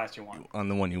can get the class you want. on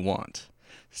the one you want.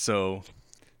 So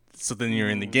then you're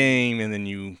in the game, and then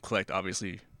you collect,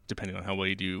 obviously, depending on how well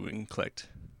you do, and collect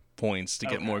points to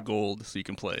get more gold so you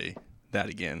can play that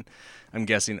again. I'm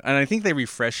guessing. And I think they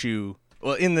refresh you.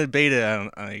 Well, in the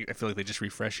beta, I feel like they just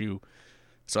refresh you.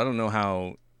 So I don't know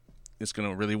how it's going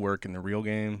to really work in the real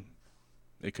game.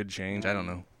 It could change. I don't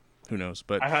know. Who knows?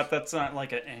 But I hope that's not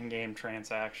like an in-game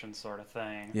transaction sort of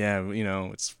thing. yeah,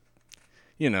 it's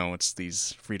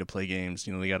these free-to-play games.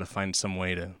 They got to find some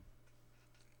way to...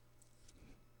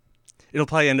 It'll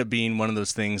probably end up being one of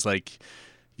those things like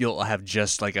you'll have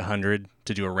just like 100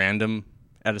 to do a random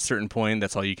at a certain point.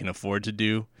 That's all you can afford to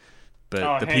do.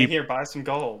 But here, buy some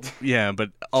gold. Yeah,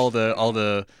 but all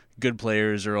the good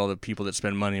players or all the people that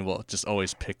spend money will just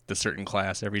always pick the certain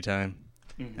class every time.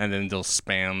 And then they'll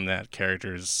spam that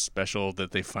character's special that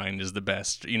they find is the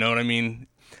best. You know what I mean?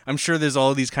 I'm sure there's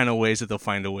all these kind of ways that they'll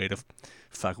find a way to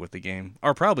fuck with the game,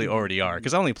 or probably already are,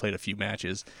 because I only played a few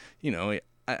matches. You know,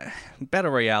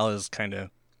 Battle Royale is kind of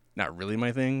not really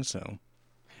my thing, so.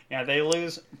 Yeah, they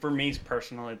lose, for me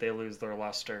personally, they lose their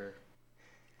luster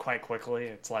quite quickly.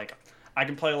 It's like, I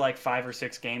can play like 5 or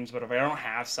 6 games, but if I don't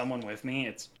have someone with me,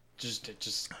 it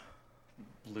just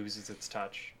loses its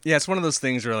touch. Yeah, it's one of those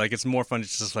things where like it's more fun to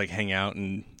just like hang out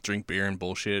and drink beer and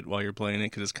bullshit while you're playing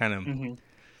it, because it's kind of,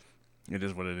 it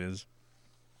is what it is.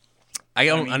 I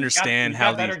don't understand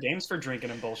how better games for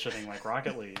drinking and bullshitting, like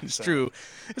Rocket League. It's true.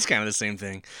 It's kind of the same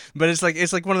thing, but it's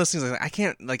like one of those things. Like I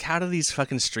can't, like, how do these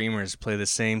fucking streamers play the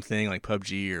same thing like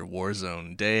PUBG or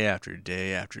Warzone day after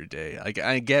day after day? Like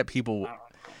I get people,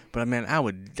 but man,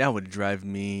 that would drive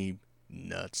me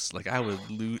nuts. Like I would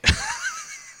lose.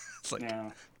 It's like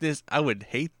this. I would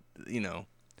hate. You know.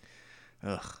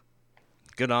 Ugh.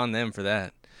 Good on them for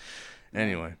that.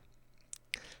 Anyway.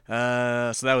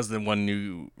 So that was the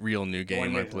one real new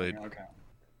game I played. Okay.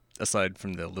 Aside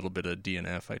from the little bit of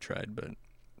DNF I tried, but.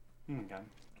 Okay.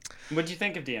 What'd you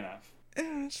think of DNF?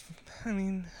 I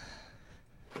mean,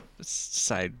 it's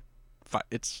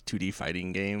it's 2D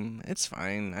fighting game. It's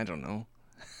fine. I don't know.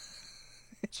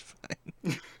 It's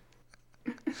fine.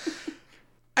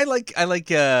 I like.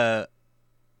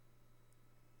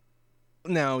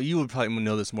 Now you would probably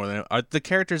know this more than are the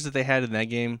characters that they had in that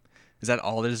game. Is that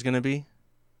all there's gonna be?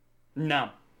 No.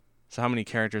 So how many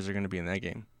characters are going to be in that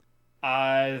game?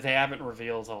 They haven't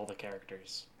revealed all the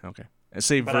characters. Okay.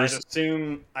 But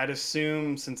I'd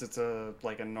assume since it's a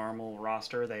normal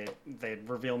roster, they'd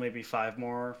reveal maybe 5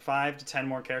 to 10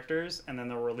 more characters, and then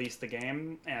they'll release the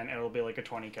game, and it'll be like a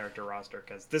 20 character roster,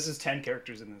 because this is 10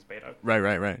 characters in this beta.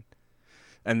 Right.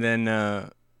 And then,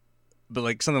 but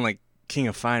like something like King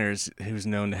of Fighters, who's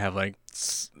known to have like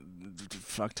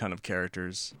fuck ton of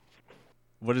characters.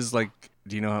 What is like?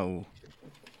 Do you know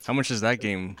how much is that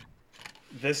game?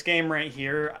 This game right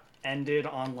here ended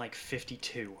on like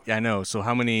 52. Yeah, I know. So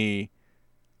how many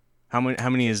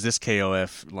is this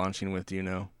KOF launching with? Do you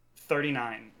know?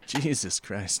 39. Jesus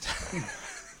Christ.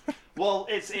 Well,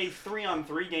 it's a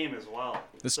 3-on-3 game as well.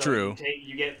 That's true.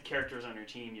 You get characters on your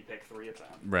team. You pick 3 of them.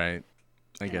 Right.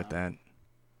 I get that.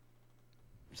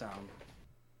 So.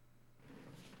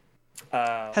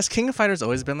 Has King of Fighters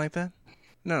always been like that?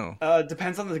 No.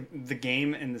 Depends on the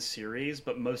game and the series,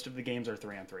 but most of the games are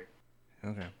 3-on-3.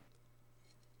 Okay.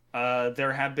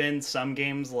 There have been some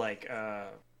games like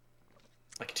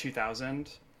 2000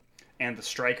 and the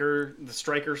Striker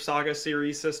Saga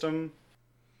series system,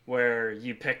 where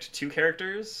you picked 2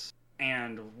 characters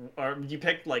or you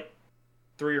picked like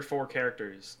 3 or 4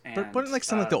 characters. And, but weren't like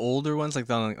some like the older ones like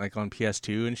on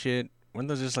PS2 and shit? Weren't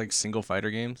those just like single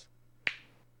fighter games?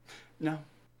 No.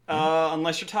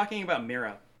 Unless you're talking about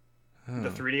Mira. The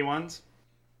 3D ones?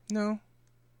 No.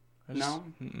 No?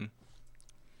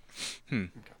 Okay.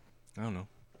 I don't know.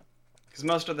 Because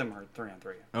most of them are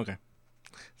 3-on-3. Okay.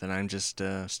 Then I'm just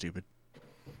stupid.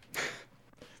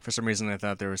 For some reason I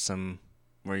thought there was some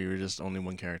where you were just only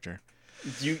one character.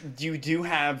 You do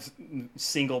have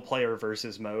single player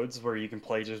versus modes where you can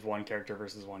play just one character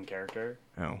versus one character.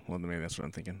 Oh, well maybe that's what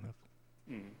I'm thinking of.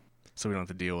 So we don't have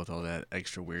to deal with all that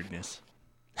extra weirdness.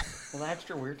 Well, the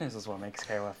extra weirdness is what makes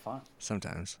KOF fun.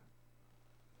 Sometimes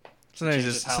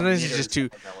it's just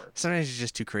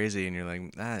too crazy, and you're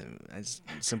like, it's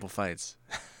simple fights.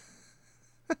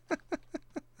 I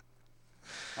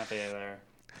feel you there.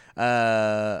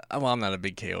 Well, I'm not a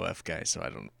big KOF guy, so I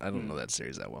don't know that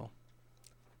series that well.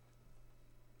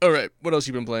 All right, what else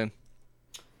you been playing?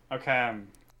 Okay,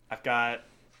 I've got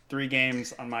 3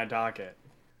 games on my docket.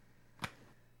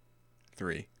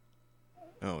 3.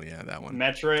 Oh yeah, that one.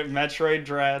 Metroid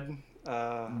Dread.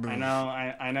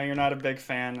 I know you're not a big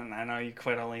fan, and I know you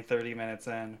quit only 30 minutes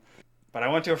in, but I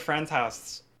went to a friend's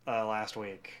house last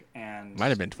week, and might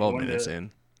have been 12 minutes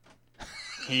in.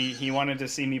 He wanted to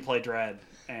see me play Dread,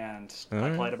 and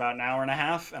I played about an hour and a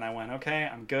half, and I went, okay,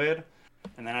 I'm good.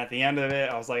 And then at the end of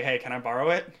it, I was like, hey, can I borrow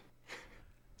it?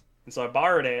 And so I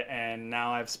borrowed it, and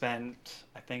now I've spent,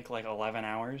 I think, like 11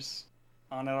 hours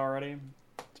on it already.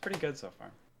 It's pretty good so far.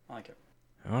 I like it.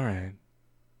 All right.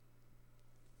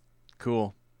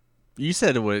 Cool. You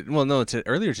said it would. Well, no.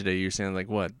 Earlier today, you were saying like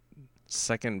what,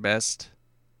 second best?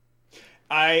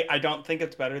 I don't think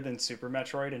it's better than Super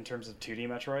Metroid in terms of 2D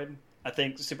Metroid. I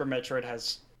think Super Metroid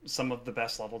has some of the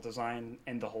best level design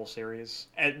in the whole series.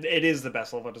 And it is the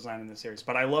best level design in the series.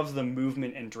 But I love the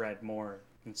movement in Dread more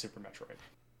than Super Metroid.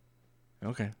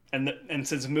 Okay. And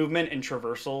since movement and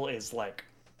traversal is like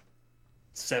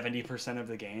 70% of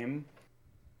the game,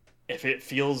 if it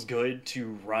feels good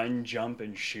to run, jump,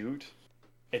 and shoot,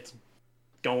 it's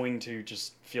going to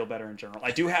just feel better in general.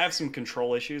 I do have some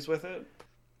control issues with it,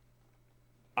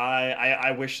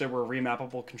 I wish there were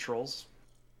remappable controls.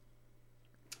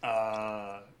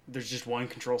 There's just one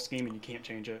control scheme and you can't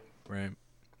change it. Right.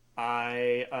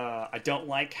 I don't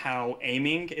like how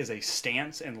aiming is a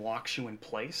stance and locks you in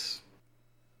place,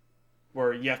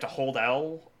 where you have to hold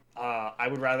L. I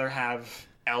would rather have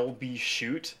L be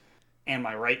shoot, and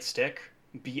my right stick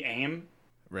be aim.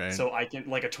 Right. So I can,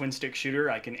 like a twin stick shooter,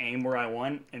 I can aim where I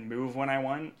want and move when I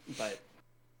want, but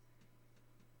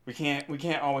we can't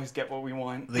always get what we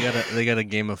want. They gotta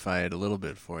gamify it a little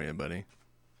bit for you, buddy.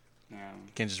 Yeah.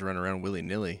 You can't just run around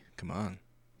willy-nilly. Come on.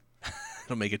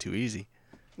 Don't make it too easy.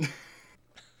 I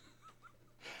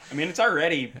mean, it's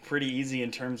already pretty easy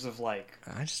in terms of like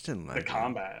I just didn't like the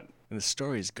combat. And the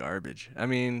story's garbage. I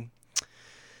mean,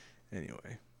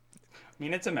 anyway. I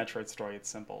mean, it's a Metroid story. It's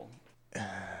simple. They're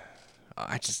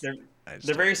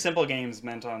very simple games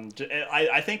meant on.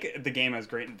 I think the game has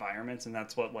great environments, and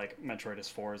that's what like Metroid is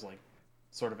for, is like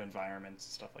sort of environments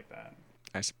and stuff like that.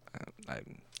 I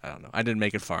don't know. I didn't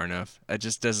make it far enough. It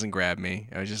just doesn't grab me.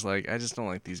 I was just like, I just don't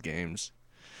like these games.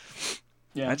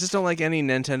 Yeah. I just don't like any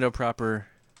Nintendo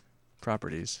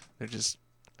properties. They're just,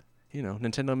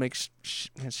 Nintendo makes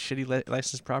has shitty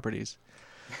licensed properties.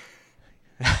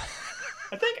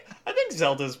 I think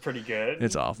Zelda's pretty good.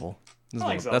 It's awful.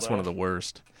 That's one of the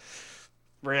worst.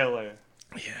 Really?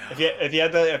 Yeah. If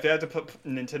you had to put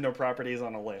Nintendo properties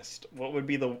on a list, what would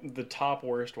be the top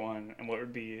worst one, and what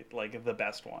would be like the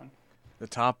best one? The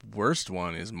top worst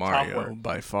one is Mario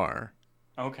by far.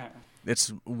 Okay. It's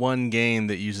one game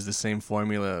that uses the same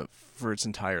formula for its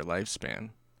entire lifespan.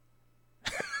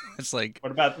 It's like,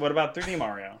 what about 3D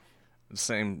Mario? It's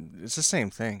the same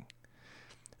thing.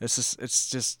 It's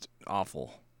just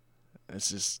awful. It's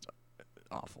just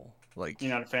awful. Like,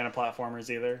 you're not a fan of platformers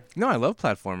either? No, I love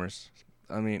platformers.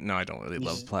 I mean, no, I don't really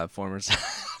love platformers.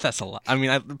 That's a lot. I mean,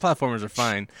 platformers are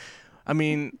fine. I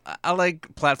mean, I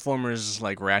like platformers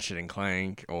like Ratchet and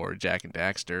Clank or Jak and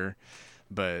Daxter,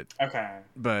 but like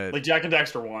Jak and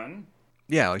Daxter 1?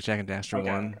 Yeah, like Jak and Daxter 1.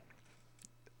 Okay.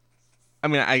 I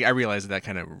mean, I realize that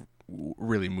kind of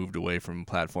really moved away from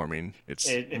platforming.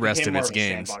 It rest of its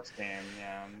games. Sandbox game,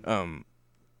 yeah.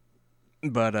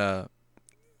 But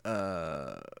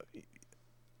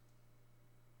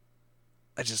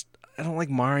I don't like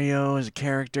Mario as a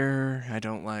character. I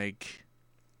don't know.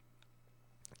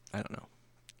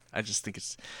 I just think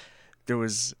I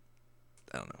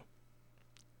don't know.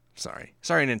 Sorry,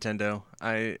 Nintendo.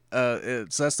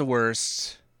 So that's the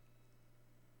worst.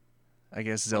 I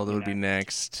guess Zelda would be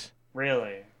next.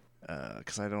 Really?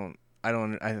 Because I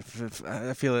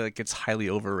feel like it's highly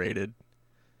overrated.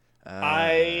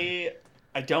 I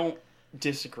don't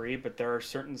disagree, but there are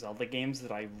certain Zelda games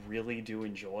that I really do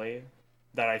enjoy,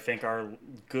 that I think are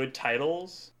good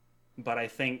titles, but I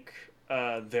think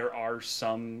there are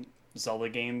some Zelda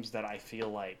games that I feel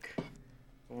like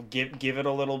give it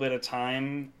a little bit of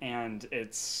time, and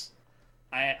it's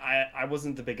I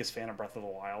wasn't the biggest fan of Breath of the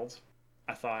Wild.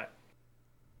 I thought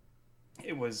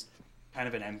it was kind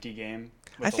of an empty game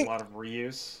with a lot of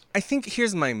reuse. I think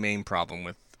here's my main problem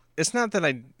with it's not that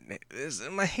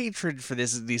my hatred for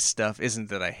these stuff isn't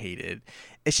that I hate it.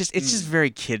 It's just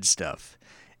very kid stuff.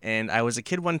 And I was a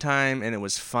kid one time, and it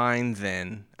was fine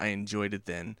then. I enjoyed it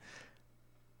then.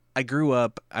 I grew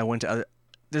up. I went to other.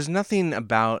 There's nothing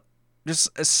about just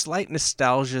a slight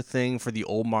nostalgia thing for the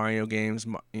old Mario games.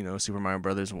 Super Mario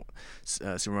Brothers,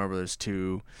 Super Mario Brothers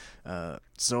 2.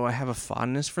 So I have a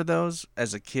fondness for those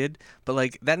as a kid. But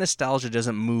like that nostalgia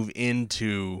doesn't move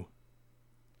into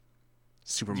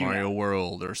Super Mario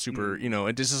World or Super.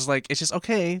 It just is like it's just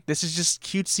okay. This is just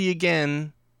cutesy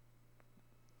again.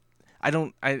 I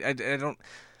don't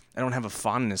have a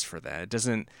fondness for that. It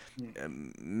doesn't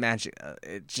match.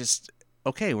 It just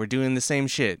okay. We're doing the same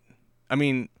shit. I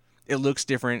mean, it looks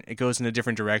different. It goes in a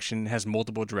different direction. It has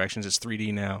multiple directions. It's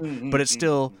 3D now, but it's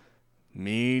still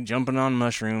me jumping on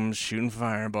mushrooms, shooting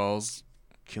fireballs,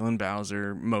 killing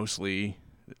Bowser mostly.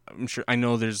 I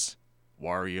know there's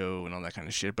Wario and all that kind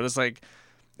of shit, but it's like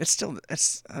it's still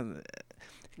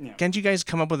Can't you guys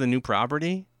come up with a new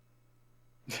property?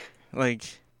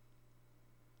 Like.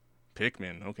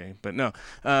 Pikmin, okay, but no.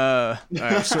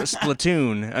 So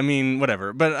Splatoon. I mean,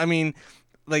 whatever. But I mean,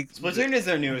 like Splatoon is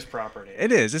their newest property.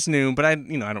 It is. It's new, but I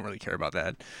don't really care about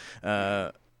that.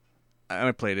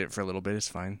 I played it for a little bit. It's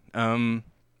fine.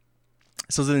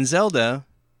 So then Zelda,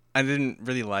 I didn't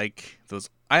really like those.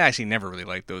 I actually never really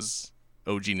liked those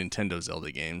OG Nintendo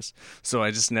Zelda games. So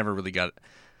I just never really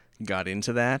got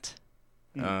into that.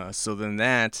 So then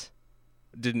that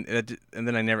and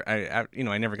then I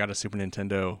never got a Super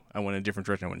Nintendo. I went a different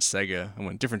direction. I went Sega. I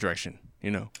went a different direction,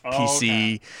 PC.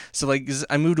 Okay. So like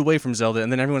I moved away from Zelda,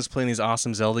 and then everyone's playing these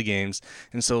awesome Zelda games.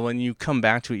 And so when you come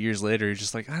back to it years later, you're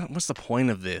just like, what's the point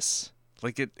of this?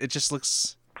 Like it just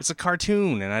looks, it's a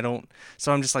cartoon, and I don't.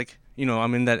 So I'm just like,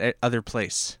 I'm in that other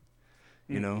place,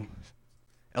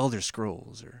 Elder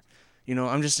Scrolls, or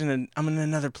I'm in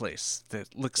another place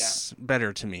that looks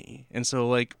better to me. And so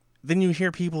like then you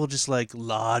hear people just like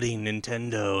lauding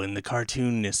Nintendo and the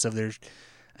cartoonness of their,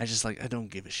 I don't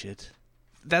give a shit.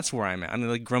 That's where I'm at. I'm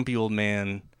like grumpy old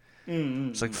man.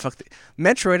 It's like fuck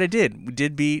Metroid. We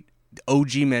did beat OG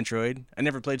Metroid. I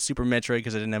never played Super Metroid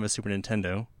because I didn't have a Super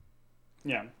Nintendo.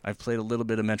 Yeah. I've played a little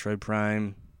bit of Metroid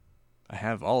Prime. I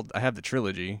have the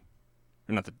trilogy.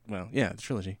 Or not the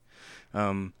trilogy.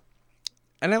 And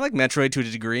I like Metroid to a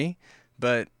degree,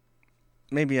 but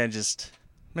maybe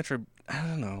Metroid, I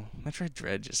don't know. Metroid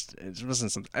Dread it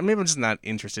wasn't something. Maybe I'm just not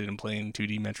interested in playing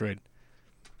 2D Metroid.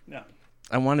 Yeah.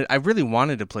 I really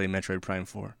wanted to play Metroid Prime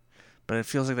 4, but it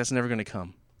feels like that's never going to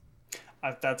come.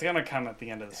 That's gonna come at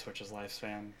the end of the Switch's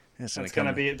lifespan. That's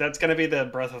gonna be the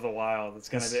Breath of the Wild. It's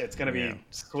gonna be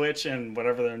Switch and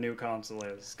whatever their new console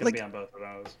is. It's gonna be on both of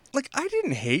those. Like I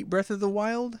didn't hate Breath of the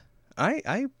Wild.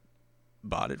 I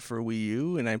bought it for Wii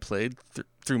U and I played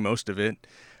through most of it.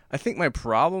 I think my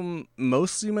problem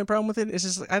with it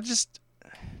is it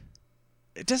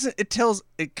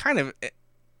kind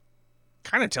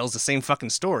of tells the same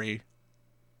fucking story.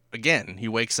 Again, he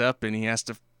wakes up and he has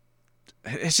to.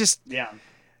 It's just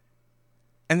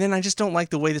And then I just don't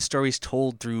like the way the story's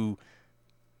told through.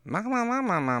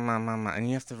 And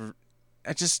you have to.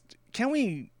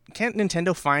 Can't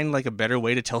Nintendo find like a better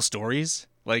way to tell stories?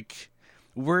 Like,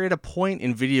 we're at a point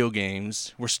in video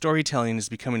games where storytelling is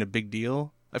becoming a big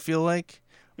deal, I feel like.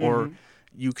 Or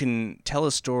you can tell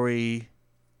a story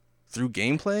through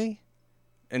gameplay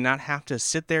and not have to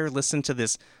sit there, listen to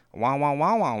this wah wah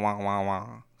wah wah wah wah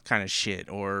wah kind of shit,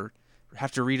 or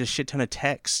have to read a shit ton of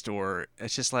text, or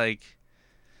it's just like,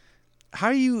 how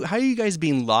are you guys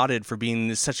being lauded for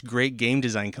being such great game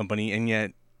design company, and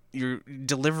yet you're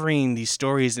delivering these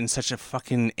stories in such a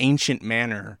fucking ancient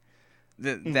manner?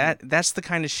 That's the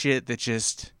kind of shit that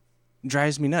just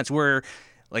drives me nuts. Where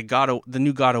like the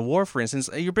new God of War, for instance,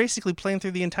 you're basically playing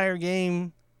through the entire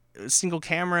game, single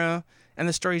camera, and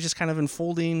the story is just kind of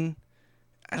unfolding.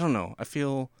 I don't know. I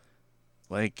feel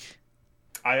like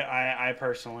I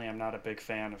personally am not a big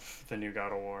fan of the new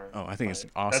God of War. Oh, I think it's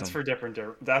awesome. That's for different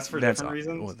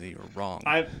reasons. Oh, you're wrong.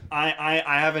 I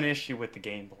have an issue with the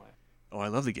gameplay. Oh, I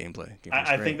love the gameplay.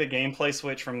 I think the gameplay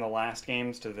switch from the last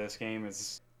games to this game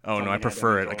is. Oh no, I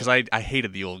prefer it because I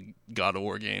hated the old God of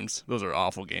War games. Those are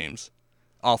awful games.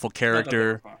 Awful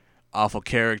character. Awful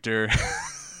character.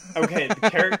 Okay,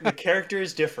 the character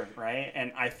is different, right?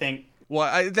 And I think.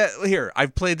 Well,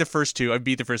 I've played the first two. I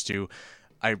beat the first two.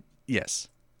 Yes,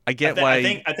 I get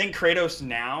why. I think Kratos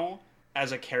now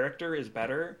as a character is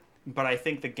better, but I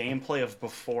think the gameplay of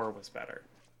before was better.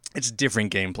 It's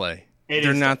different gameplay.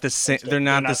 They're not the same. They're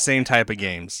not the same type of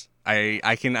games.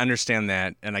 I can understand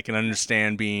that, and I can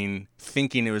understand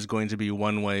thinking it was going to be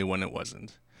one way when it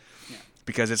wasn't. Yeah.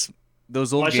 Because it's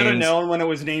those old games. I should have known when it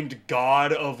was named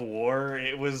God of War.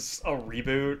 It was a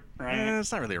reboot, right?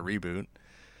 It's not really a reboot.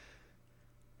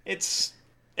 It's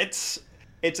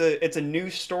a new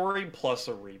story plus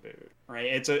a reboot, right?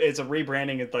 It's a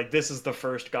rebranding. It's like, this is the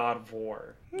first God of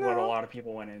War. No. What a lot of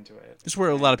people went into it. It's where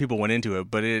a lot of people went into it,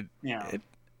 but did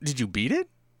you beat it?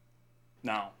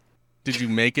 No. Did you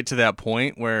make it to that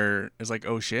point where it's like,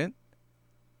 oh shit?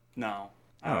 No.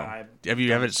 Oh. Have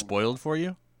you had it spoiled for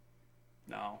you?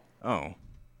 No. Oh.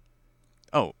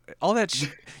 All that.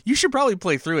 You should probably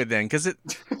play through it then, because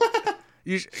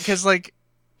like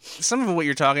some of what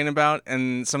you're talking about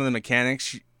and some of the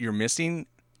mechanics you're missing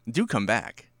do come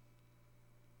back.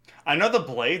 I know the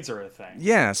blades are a thing.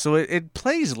 Yeah, so it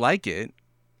plays like it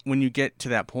when you get to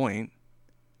that point.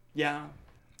 Yeah.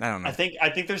 I don't know. I think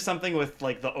there's something with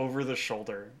like the over the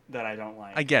shoulder that I don't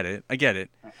like. I get it.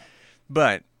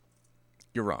 But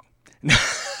you're wrong.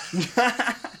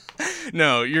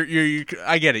 No, you're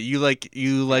I get it. You like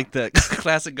the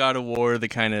classic God of War, the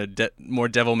kind of more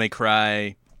Devil May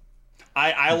Cry.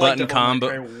 I like Devil May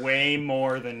Cry way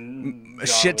more than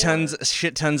shit tons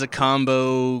of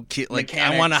combo. Like mechanics.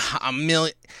 I want a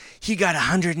million. He got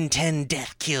 110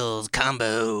 death kills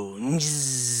combo.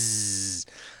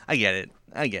 I get it.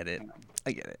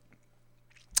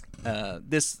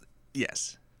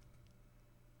 Yes.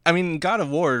 I mean, God of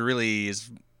War really is.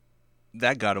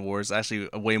 That God of War is actually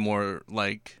way more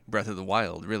like Breath of the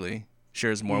Wild. Really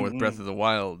shares more with Breath of the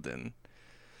Wild than,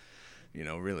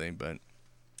 really. But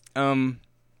I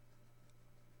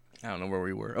don't know where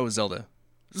we were. Oh, Zelda.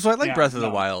 So I like Yeah, Breath of the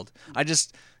no. Wild. I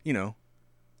just,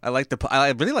 I like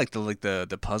I really like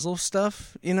the puzzle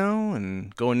stuff,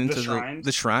 and going The into the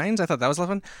shrines. shrines. I thought that was a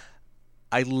lot of fun.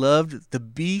 I loved the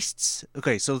beasts.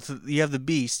 Okay, so you have the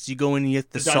beasts. You go in and you have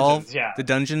to The solve dungeons, yeah. the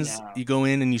dungeons. Yeah. You go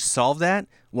in and you solve that.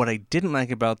 What I didn't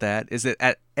like about that is that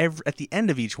at the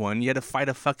end of each one, you had to fight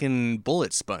a fucking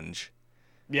bullet sponge.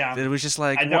 Yeah. That it was just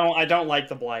like, I don't like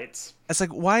the blights. it's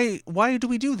like, why do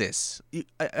we do this?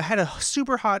 I had a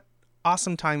super hot,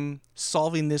 awesome time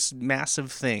solving this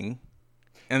massive thing,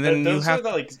 and then you Those are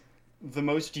have the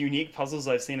most unique puzzles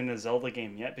I've seen in a Zelda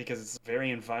game yet because it's very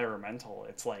environmental.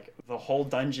 It's like the whole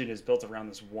dungeon is built around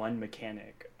this one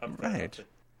mechanic of right,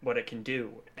 what it can do.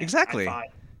 And I exactly. thought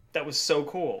that was so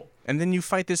cool. And then you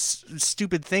fight this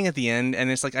stupid thing at the end,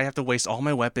 and it's like I have to waste all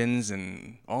my weapons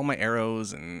and all my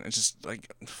arrows, and it's just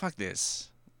like, fuck this.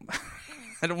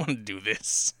 I don't want to do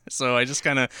this. So I just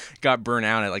kind of got burnt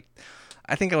out.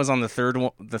 I think I was on the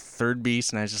third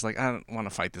beast, and I was just like, I don't want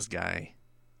to fight this guy.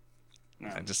 No.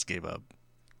 I just gave up.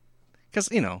 Because,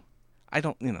 I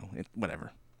don't,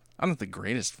 whatever. I'm not the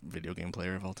greatest video game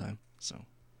player of all time, so.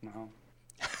 No.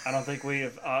 I don't think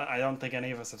I don't think any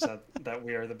of us have said that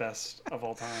we are the best of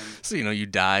all time. So, you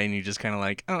die, and you just kind of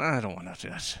like, oh, I don't want to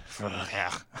do it.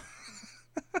 Yeah.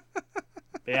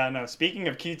 But yeah, no, speaking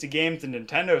of cutesy games and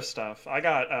Nintendo stuff, I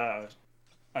got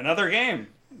another game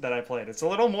that I played. It's a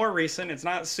little more recent. It's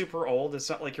not super old. It's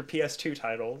not like your PS2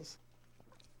 titles.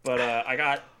 But I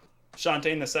got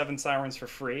Shantae and the Seven Sirens for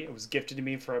free. It was gifted to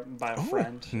me by a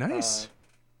friend. Nice.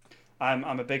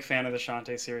 I'm a big fan of the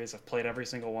Shantae series. I've played every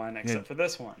single one except for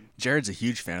this one. Jared's a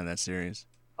huge fan of that series.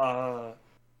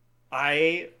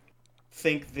 I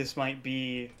think this might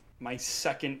be my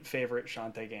second favorite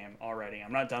Shantae game already.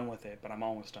 I'm not done with it, but I'm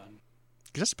almost done.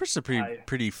 That's a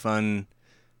pretty fun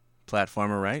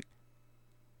platformer, right?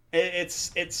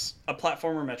 It's a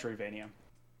platformer Metroidvania.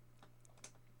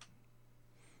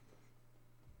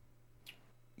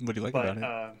 What do you like about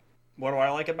it? What do I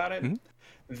like about it? Mm-hmm.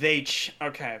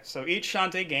 Okay, so each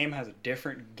Shantae game has a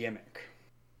different gimmick.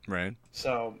 Right.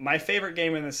 So my favorite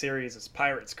game in the series is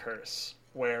Pirate's Curse,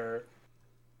 where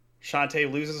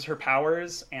Shantae loses her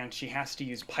powers and she has to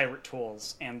use pirate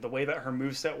tools. And the way that her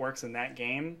moveset works in that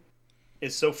game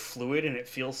is so fluid and it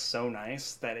feels so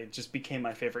nice that it just became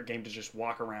my favorite game to just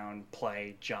walk around,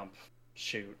 play, jump,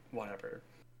 shoot, whatever.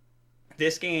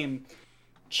 This game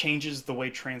changes the way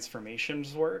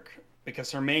transformations work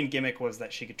because her main gimmick was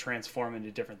that she could transform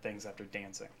into different things after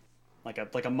dancing. Like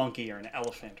a monkey or an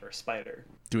elephant or a spider.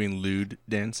 Doing lewd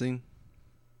dancing?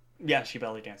 Yeah, she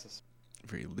belly dances.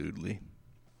 Very lewdly.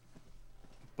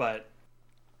 But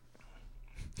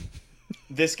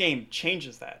this game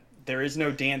changes that. There is no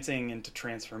dancing into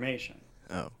transformation.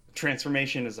 Oh.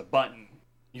 Transformation is a button.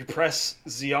 You press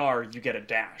ZR, you get a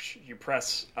dash. You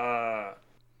press ZL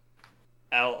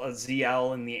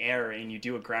in the air, and you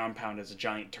do a ground pound as a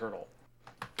giant turtle.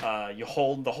 You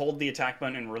hold the attack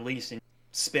button and release, and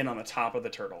spin on the top of the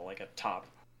turtle like a top.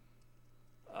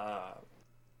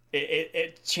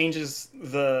 It changes.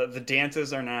 The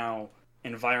dances are now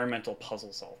environmental puzzle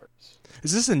solvers.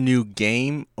 Is this a new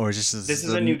game or is this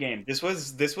is a new game? This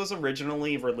was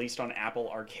originally released on Apple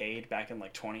Arcade back in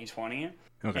like 2020,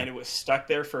 okay. And it was stuck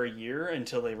there for a year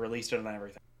until they released it on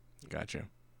everything. Gotcha.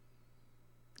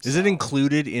 Is it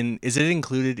included in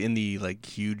the like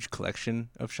huge collection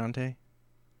of Shantae?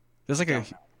 There's like oh,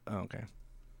 okay.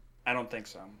 I don't think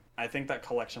so. I think that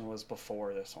collection was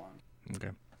before this one.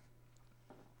 Okay.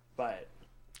 But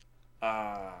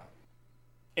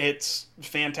it's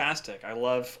fantastic. I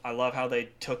love how they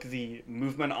took the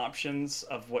movement options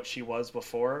of what she was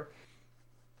before,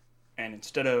 and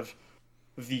instead of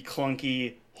the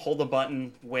clunky hold a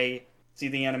button, wait, see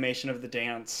the animation of the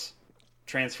dance,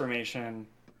 transformation,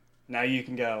 now you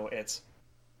can go. It's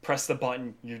press the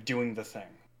button, you're doing the thing.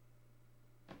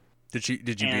 Did you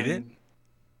beat it?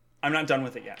 I'm not done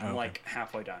with it yet. I'm okay. like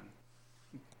halfway done.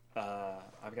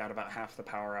 I've got about half the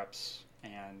power-ups,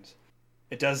 and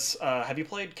it does... have you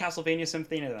played Castlevania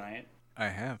Symphony of the Night? I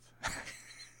have.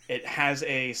 It has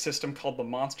a system called the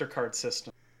monster card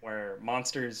system, where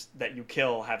monsters that you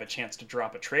kill have a chance to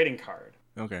drop a trading card.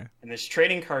 Okay. And this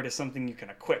trading card is something you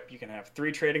can equip. You can have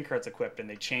 3 trading cards equipped, and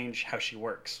they change how she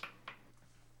works.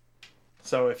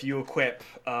 So if you equip,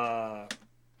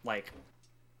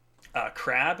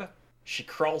 Crab, she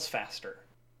crawls faster.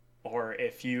 Or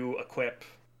if you equip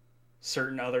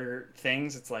certain other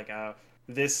things, it's like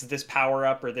this power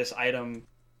up or this item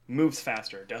moves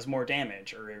faster, does more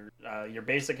damage, or your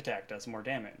basic attack does more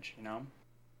damage. You know,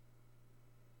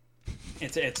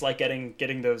 it's like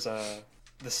getting those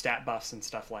the stat buffs and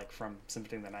stuff like from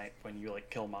Symphony of the Night when you like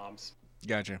kill mobs.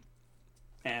 Gotcha.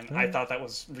 And I thought that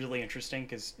was really interesting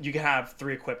because you can have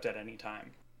 3 equipped at any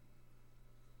time.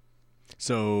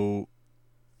 So,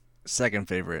 second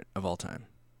favorite of all time.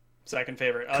 Second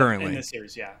favorite Currently. in the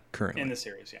series, yeah. Currently. In the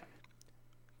series, yeah.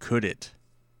 Could it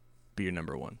be your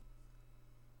number 1?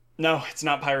 No, it's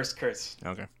not Pirate's Curse.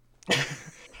 Okay.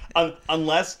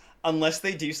 Unless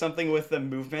they do something with the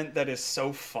movement that is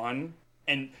so fun.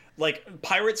 And like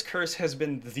Pirate's Curse has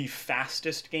been the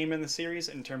fastest game in the series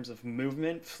in terms of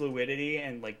movement, fluidity,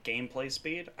 and like gameplay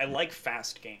speed. I like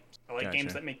fast games. I like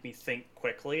games that make me think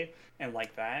quickly and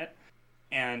like that.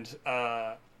 And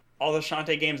all the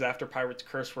Shantae games after Pirate's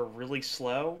Curse were really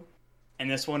slow. And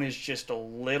this one is just a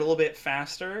little bit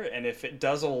faster. And if it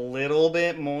does a little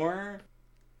bit more,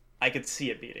 I could see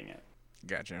it beating it.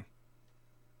 Gotcha.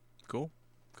 Cool.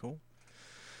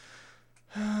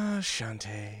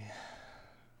 Shantae.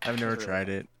 I've never tried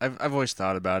it. I've always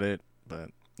thought about it, but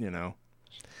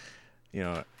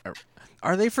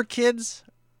are they for kids?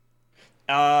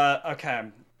 Okay.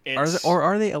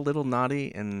 Are they a little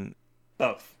naughty and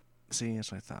both? See,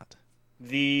 that's what I thought.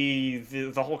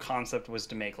 The whole concept was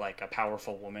to make like a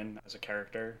powerful woman as a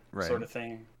character, sort of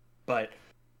thing. But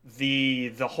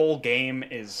the whole game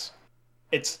is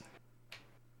it's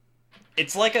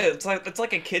like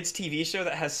a kids TV show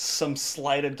that has some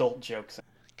slight adult jokes in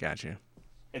it. Gotcha.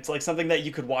 It's like something that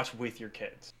you could watch with your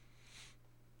kids.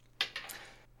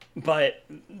 But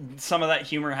some of that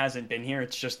humor hasn't been here.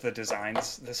 It's just the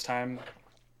designs this time.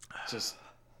 Just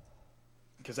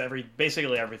because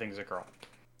basically everything's a girl.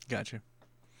 Gotcha.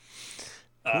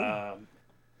 Cool.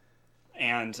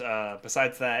 And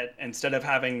besides that, instead of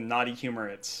having naughty humor,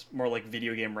 it's more like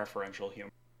video game referential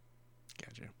humor.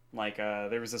 Gotcha. Like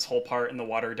there was this whole part in the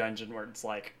water dungeon where it's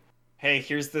like, hey,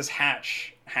 here's this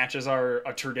hatch. Hatches are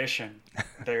a tradition.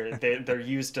 They're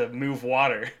used to move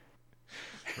water.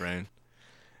 Right.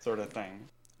 Sort of thing.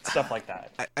 Stuff like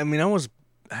that. I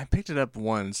picked it up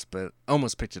once, but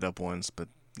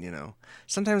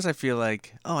sometimes I feel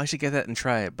like, oh, I should get that and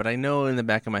try it. But I know in the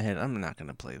back of my head, I'm not going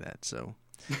to play that. So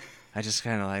I just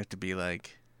kind of like to be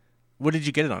like, what did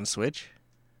you get it on, Switch?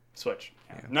 Switch.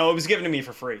 Yeah. No, it was given to me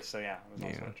for free. So yeah, it was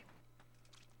on Switch.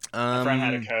 My friend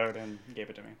had a code and gave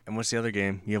it to me. And what's the other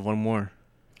game? You have one more.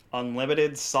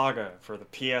 Unlimited Saga for the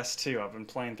PS2. I've been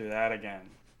playing through that again.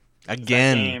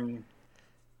 Again?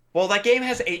 That game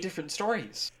has 8 different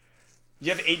stories.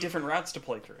 You have 8 different routes to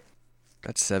play through.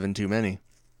 That's 7 too many.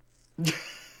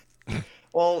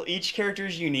 Well, each character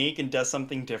is unique and does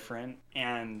something different,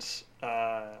 and they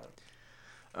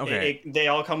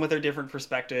all come with their different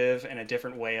perspective and a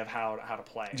different way of how to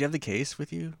play. Do you have the case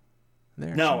with you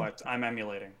there? No, I'm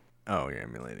emulating. Oh, you're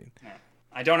emulating. Yeah.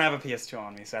 I don't have a PS2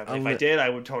 on me, sadly. If I did, I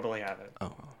would totally have it.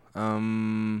 Oh.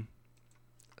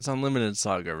 It's Unlimited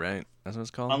Saga, right? That's what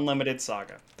it's called? Unlimited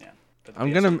Saga, yeah.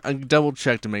 I'm going to double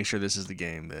check to make sure this is the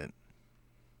game that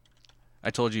I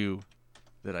told you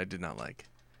that I did not like.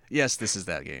 Yes, this is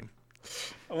that game.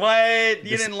 What?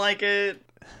 You didn't like it?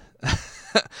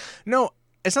 No,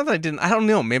 it's not that I didn't. I don't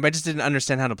know. Maybe I just didn't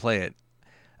understand how to play it.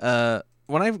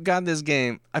 When I got this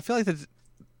game, I feel like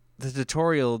the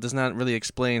tutorial does not really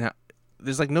explain how.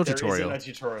 There's like no tutorial. There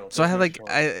isn't a tutorial. So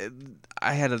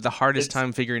I had the hardest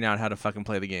time figuring out how to fucking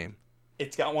play the game.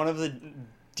 It's got one of the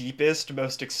deepest,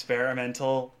 most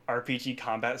experimental RPG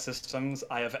combat systems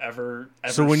I have ever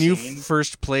So when seen. you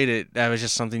first played it, that was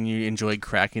just something you enjoyed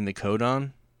cracking the code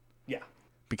on? Yeah.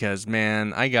 Because,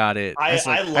 man, I got it.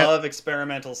 I love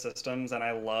experimental systems, and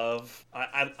I love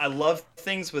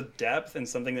things with depth and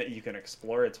something that you can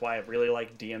explore. It's why I really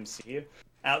like DMC.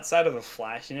 Outside of the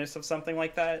flashiness of something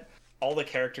like that, all the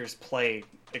characters play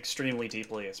extremely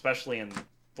deeply, especially in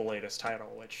the latest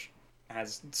title, which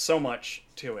has so much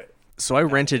to it. So I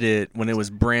rented it when it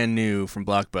was brand new from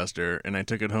Blockbuster, and I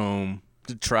took it home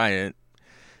to try it.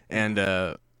 And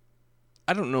I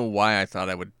don't know why I thought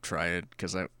I would try it,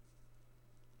 because I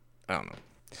don't know.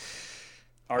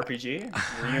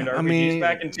 RPG? Were you into RPGs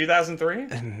back in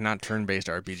 2003? Not turn-based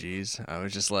RPGs. I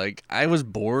was just like, I was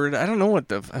bored. I don't know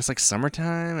what I was like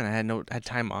summertime, and I had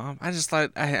time off. I just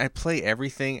thought I play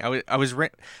everything. I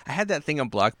had that thing on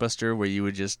Blockbuster where you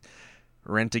would just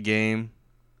rent a game,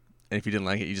 and if you didn't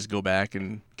like it, you just go back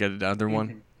and get another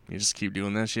one. You just keep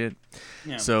doing that shit.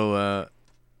 Yeah. So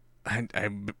I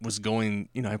was going.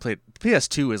 I played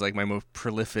PS2 is like my most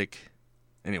prolific.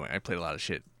 Anyway, I played a lot of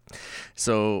shit.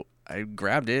 So I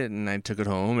grabbed it and I took it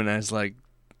home, and I was like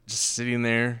just sitting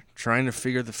there trying to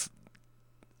figure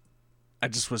I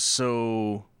just was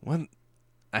so what?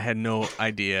 I had no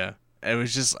idea. I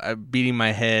was just beating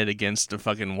my head against a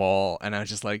fucking wall, and I was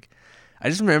just like, I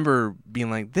just remember being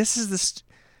like, this is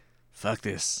fuck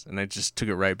this, and I just took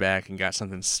it right back and got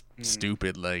something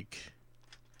stupid like,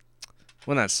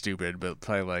 well, not stupid, but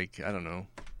probably like, I don't know.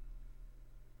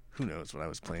 Who knows what I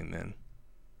was playing then?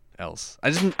 Else, I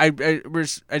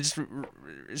just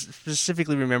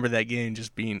specifically remember that game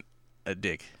just being a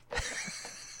dick.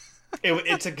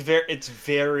 It's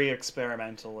very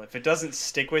experimental. If it doesn't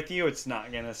stick with you, it's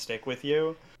not gonna stick with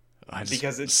you.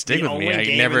 Because it's stick with me.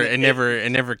 It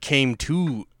never came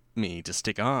to me to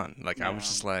stick on. Like, no. I was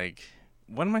just like,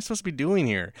 what am I supposed to be doing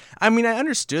here? I mean, I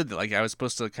understood that, like, I was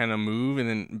supposed to kind of move and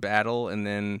then battle, and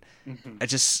then I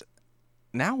just,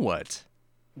 now what?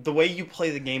 The way you play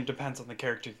the game depends on the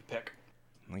character you pick.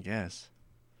 I guess.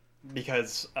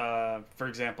 Because, for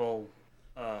example,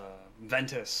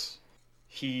 Ventus,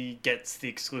 he gets the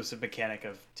exclusive mechanic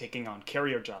of taking on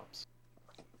carrier jobs.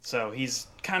 So he's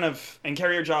kind of, and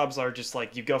carrier jobs are just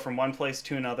like, you go from one place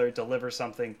to another, deliver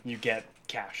something, you get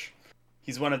cash.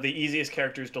 He's one of the easiest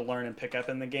characters to learn and pick up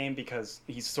in the game because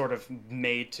he's sort of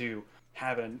made to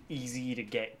have an easy to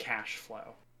get cash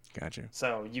flow. Gotcha.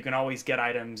 So you can always get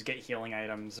items, get healing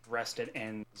items, rested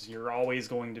ends. You're always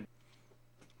going to be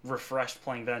refreshed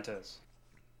playing Ventus.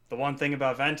 The one thing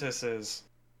about Ventus is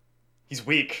he's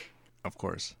weak. Of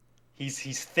course.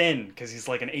 He's thin because he's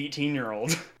like an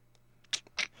 18-year-old.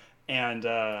 And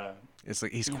it's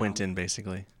like he's Quentin,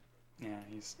 basically. Yeah,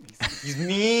 he's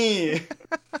me.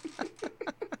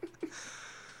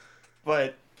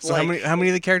 But so like, how many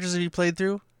of the characters have you played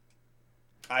through?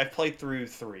 I've played through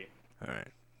 3. All right.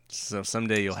 So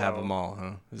someday you'll have them all,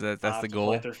 huh? That's the goal?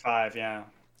 Play through 5, yeah.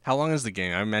 How long is the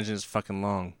game? I imagine it's fucking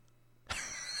long.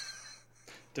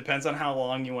 Depends on how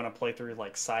long you want to play through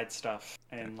like side stuff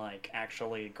and like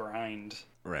actually grind.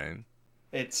 Right.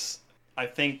 I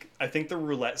think the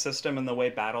roulette system and the way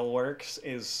battle works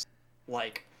is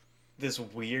like this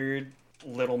weird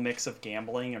little mix of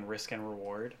gambling and risk and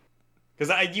reward.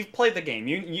 Because you've played the game,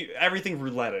 you everything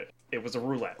rouletted. It was a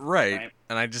roulette, right?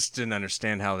 And I just didn't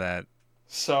understand how that.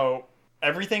 So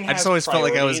everything has I just always felt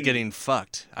like I was getting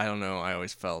fucked. I don't know. I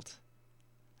always felt.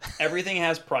 Everything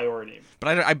has priority.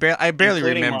 But I barely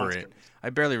remember monsters. I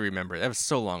barely remember it. That was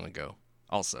so long ago.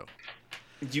 Also.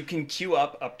 You can queue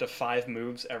up to 5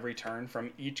 moves every turn from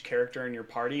each character in your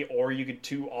party, or you could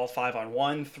do all 5 on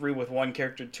one, 3 with one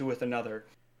character, 2 with another.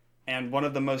 And one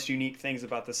of the most unique things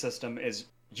about the system is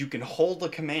you can hold a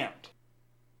command,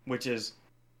 which is,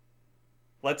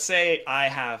 let's say I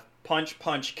have punch,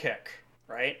 punch, kick,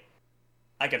 right?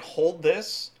 I can hold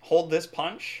this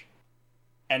punch,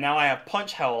 and now I have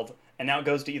punch held, and now it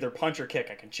goes to either punch or kick.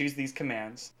 I can choose these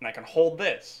commands, and I can hold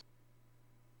this.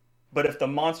 But if the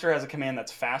monster has a command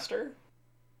that's faster,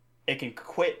 it can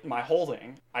quit my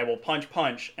holding. I will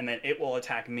punch, and then it will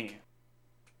attack me.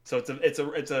 So it's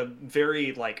a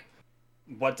very like,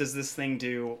 what does this thing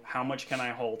do? How much can I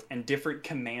hold? And different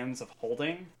commands of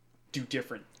holding do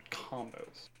different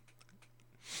combos.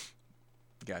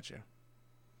 Gotcha.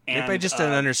 And maybe I just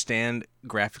didn't understand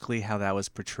graphically how that was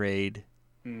portrayed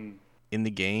in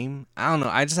the game. I don't know.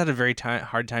 I just had a very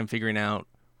hard time figuring out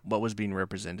what was being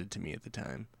represented to me at the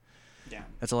time. Yeah,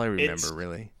 that's all I remember,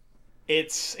 really.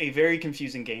 It's a very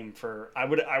confusing game for I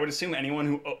would assume anyone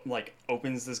who like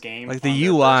opens this game. Like the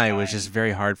UI was just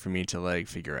very hard for me to like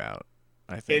figure out.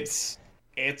 I think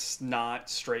it's not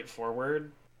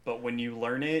straightforward, but when you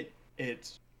learn it,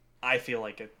 I feel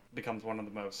like it becomes one of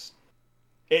the most.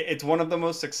 It's one of the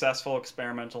most successful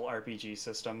experimental RPG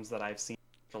systems that I've seen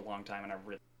for a long time, and I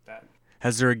really like that.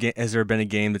 Has there been a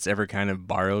game that's ever kind of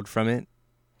borrowed from it?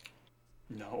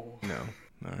 No. No.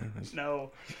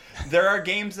 There are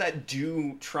games that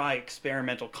do try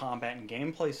experimental combat and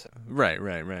gameplay systems.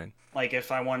 Right. Like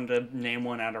if I wanted to name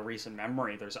one out of recent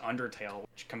memory, there's Undertale,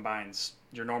 which combines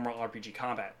your normal RPG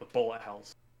combat with bullet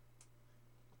hells.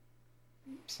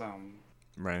 So.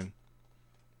 Right.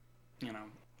 You know,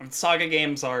 Saga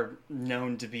games are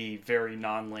known to be very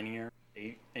non-linear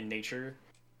in nature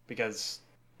because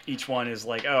each one is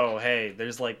like, oh, hey,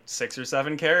 there's like 6 or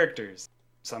 7 characters,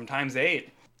 sometimes 8.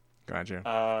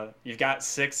 Gotcha. You've got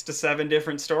 6 to 7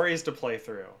 different stories to play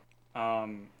through,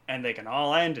 and they can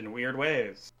all end in weird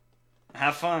ways.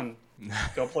 Have fun.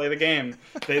 Go play the game.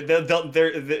 They're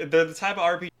the type of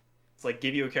RPG. It's like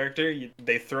give you a character,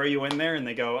 they throw you in there, and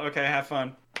they go, okay, have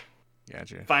fun.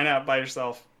 Gotcha. Find out by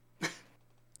yourself.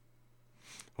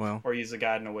 Well. Or use a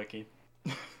guide and a wiki.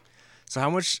 So how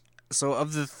much? So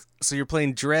you're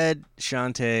playing Dread,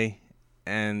 Shantae,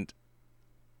 and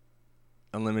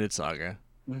Unlimited Saga.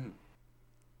 Mm-hmm.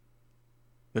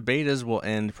 The betas will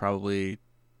end probably.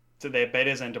 So the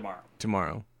betas end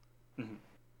tomorrow. Mm-hmm.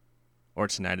 Or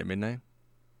tonight at midnight.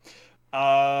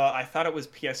 I thought it was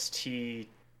PST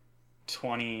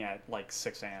 20 at like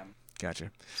 6 a.m.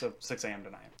 Gotcha. So 6 a.m.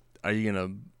 tonight. Are you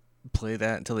gonna play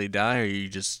that until they die, or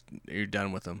you're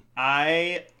done with them?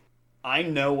 I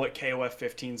know what KOF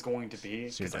 15 is going to be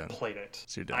because I played it.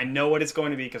 So you're done. I know what it's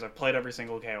going to be because I've played every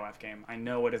single KOF game. I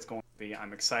know what it's going to be.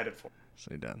 I'm excited for it. So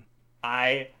you're done.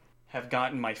 I have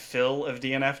gotten my fill of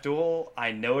DNF Duel.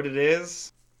 I know what it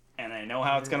is, and I know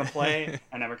how it's going to play,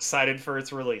 and I'm excited for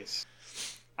its release.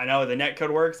 I know the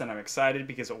netcode works, and I'm excited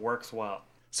because it works well.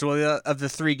 So of the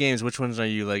 3 games, which ones are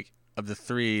you like? Of the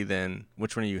 3, then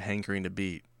which one are you hankering to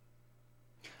beat?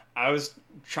 I was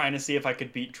trying to see if I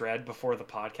could beat Dread before the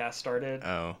podcast started.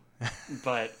 Oh.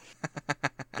 But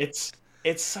it's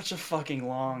such a fucking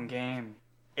long game.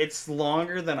 It's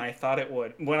longer than I thought it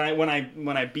would. When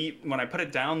I put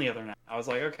it down the other night, I was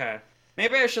like, okay,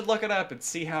 maybe I should look it up and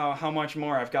see how much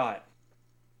more I've got.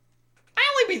 I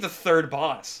only beat the 3rd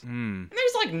boss. And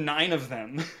there's like 9 of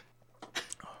them.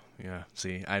 Yeah,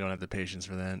 see, I don't have the patience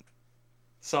for that.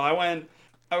 So I went,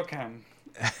 okay.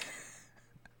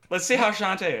 Let's see how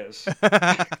Shantae is.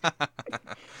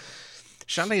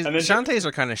 Shantae's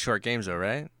are kind of short games, though,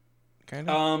 right? Kind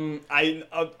of.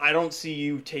 I don't see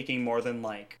you taking more than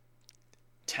like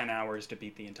 10 hours to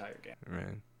beat the entire game.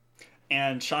 Right.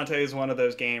 And Shantae is one of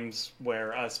those games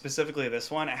where, specifically this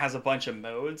one, it has a bunch of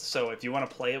modes. So if you want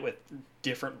to play it with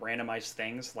different randomized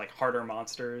things, like harder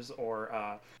monsters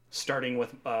or starting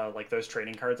with like those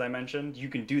trading cards I mentioned, you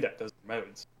can do that. Those are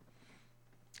modes.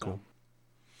 Cool.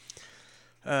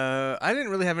 I didn't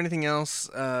really have anything else.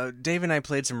 Dave and I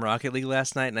played some Rocket League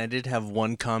last night, and I did have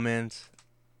one comment.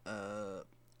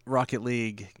 Rocket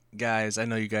League guys, I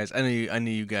know you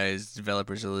guys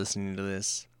developers are listening to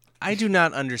this. I do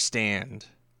not understand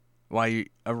why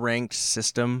a ranked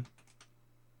system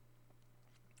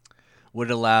would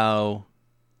allow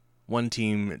one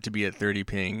team to be at 30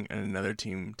 ping and another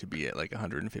team to be at like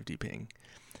 150 ping.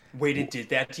 Wait, it did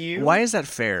that to you? Why is that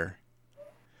fair?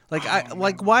 Like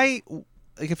why?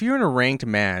 Like, if you're in a ranked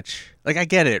match, like, I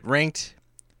get it. Ranked,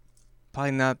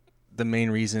 probably not the main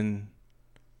reason.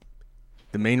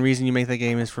 The main reason you make that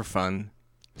game is for fun.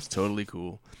 It's totally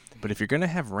cool. But if you're going to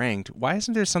have ranked, why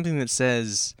isn't there something that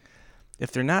says,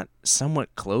 if they're not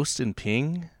somewhat close in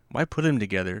ping, why put them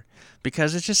together?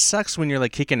 Because it just sucks when you're,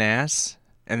 like, kicking ass,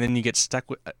 and then you get stuck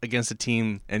against a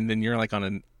team, and then you're, like, on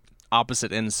an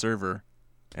opposite end server,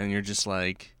 and you're just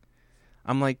like,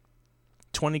 I'm, like,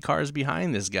 20 cars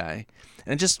behind this guy.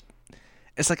 And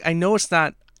it's like, I know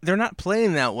they're not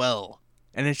playing that well.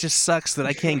 And it just sucks that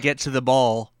I can't get to the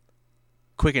ball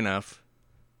quick enough,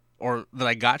 or that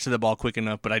I got to the ball quick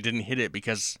enough, but I didn't hit it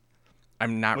because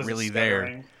I'm not really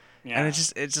there. Yeah. And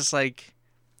it's just like,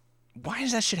 why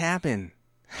does that shit happen?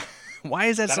 Why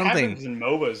is that something? Happens in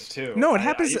MOBAs too. No, it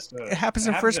happens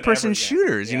in first-person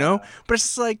shooters, you know? But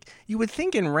it's like, you would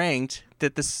think in ranked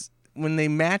that when they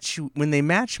match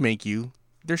make you,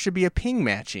 there should be a ping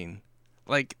matching.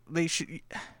 Like, they should...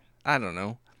 I don't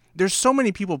know. There's so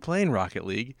many people playing Rocket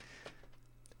League.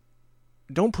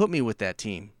 Don't put me with that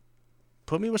team.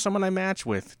 Put me with someone I match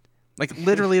with. Like,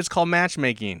 literally, it's called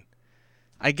matchmaking.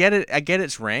 I get it. I get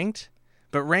it's ranked,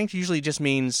 but ranked usually just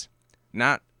means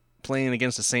not playing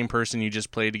against the same person you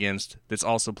just played against that's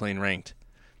also playing ranked.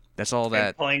 That's all that...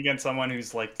 And playing against someone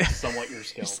who's, like, somewhat your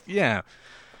skill. Yeah.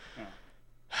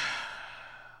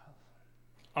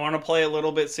 I want to play a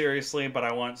little bit seriously, but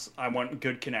I want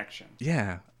good connection.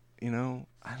 Yeah, I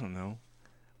don't know.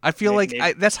 I feel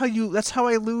that's how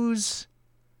I lose.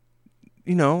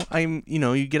 You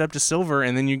get up to silver,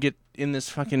 and then you get in this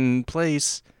fucking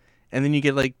place, and then you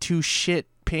get like 2 shit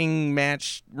ping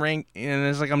match rank, and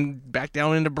it's like I'm back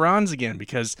down into bronze again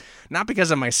not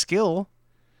because of my skill,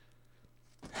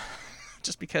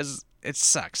 just because it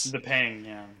sucks. The ping,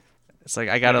 yeah. It's like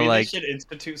I gotta Maybe they should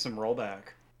institute some rollback.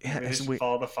 Yeah, they should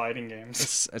follow the fighting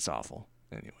games. It's awful.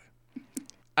 Anyway,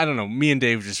 I don't know. Me and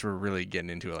Dave just were really getting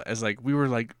into it. As like we were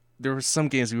like, there were some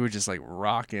games we were just like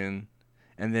rocking,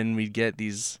 and then we'd get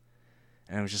these,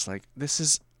 and I was just like, this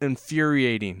is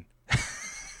infuriating.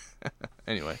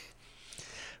 Anyway,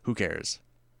 who cares?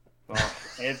 Well,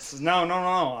 it's no.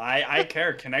 I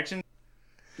care. Connection,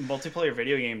 multiplayer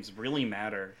video games really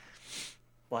matter.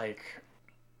 Like,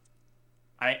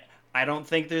 I don't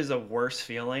think there's a worse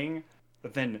feeling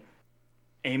than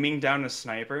aiming down a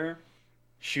sniper,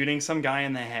 shooting some guy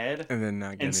in the head, and then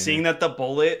not and seeing that the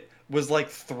bullet was like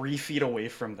 3 feet away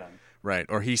from them. Right,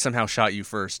 or he somehow shot you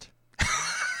first.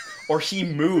 Or he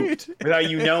moved without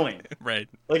you knowing. Right.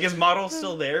 Like his model's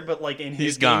still there, but like in his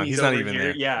he's gone. Game, he's not even here.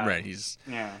 there. Yeah. Right.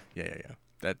 Yeah.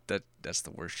 Yeah. That's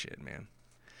the worst shit, man.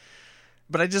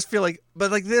 But I just feel like,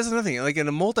 there's another thing. Like in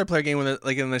a multiplayer game,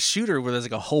 like in a shooter where there's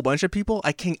like a whole bunch of people,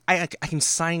 I can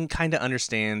kind of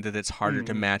understand that it's harder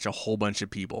to match a whole bunch of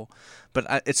people.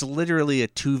 But it's literally a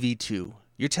 2v2.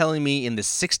 You're telling me in the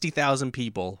 60,000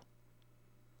 people,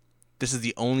 this is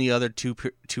the only other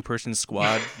two-person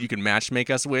squad you can matchmake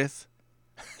us with?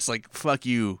 It's like, fuck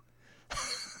you.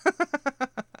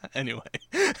 Anyway.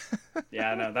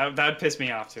 Yeah, no, that would piss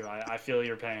me off too. I feel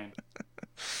your pain.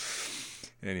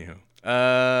 Anyhow. I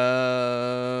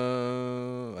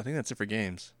think that's it for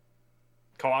games.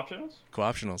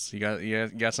 Co-optionals. You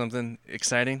got something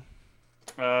exciting?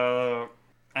 I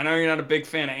know you're not a big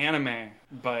fan of anime,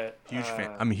 but huge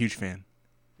fan. I'm a huge fan.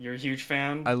 You're a huge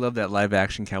fan? I love that live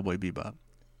action Cowboy Bebop.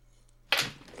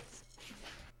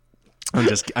 I'm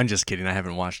just kidding. I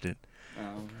haven't watched it.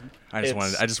 I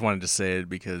just wanted to say it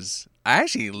because I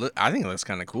think it looks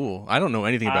kind of cool. I don't know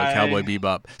anything about Cowboy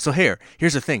Bebop. So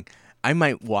here's the thing. I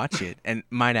might watch it and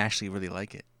might actually really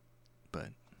like it. But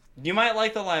you might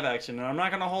like the live action, and I'm not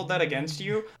going to hold that against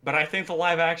you, but I think the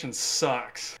live action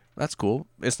sucks. That's cool.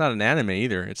 It's not an anime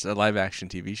either. It's a live action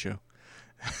TV show.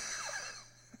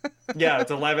 Yeah,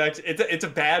 it's a live action. It's a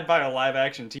bad by a live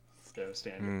action TV show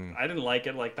standard. I didn't like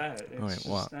it like that. All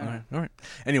right.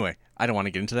 Anyway, I don't want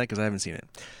to get into that because I haven't seen it.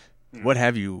 What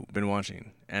have you been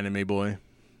watching, anime boy?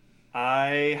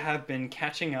 I have been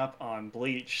catching up on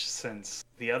Bleach since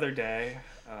the other day.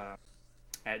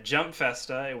 At Jump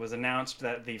Festa, it was announced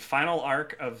that the final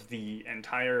arc of the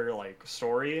entire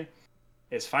story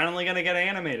is finally going to get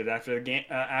animated after the game.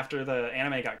 After the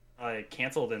anime got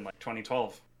canceled in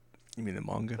 2012. You mean the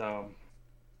manga? So,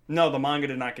 no, the manga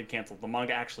did not get canceled. The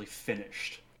manga actually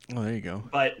finished. Oh, there you go.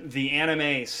 But the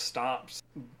anime stopped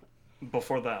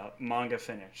before the manga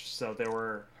finished. So there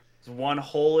was one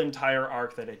whole entire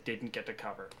arc that it didn't get to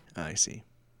cover. I see.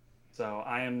 So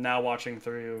I am now watching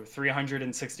through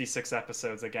 366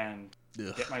 episodes again.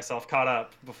 Ugh. Get myself caught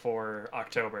up before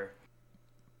October.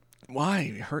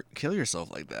 Why kill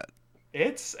yourself like that?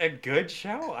 It's a good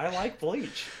show. I like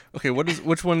Bleach. Okay,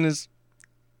 which one is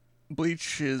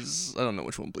Bleach is? I don't know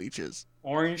which one Bleach is.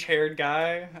 Orange-haired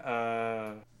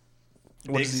guy,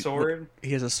 big sword.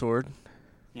 He has a sword?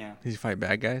 Yeah. Does he fight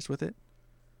bad guys with it?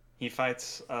 He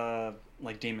fights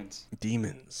demons.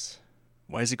 Demons.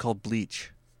 Why is it called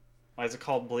Bleach? Why is it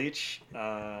called Bleach?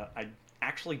 I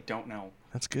actually don't know.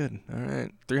 That's good. All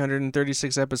right.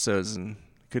 336 episodes and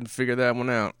couldn't figure that one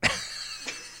out.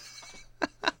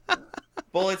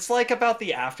 Well, it's about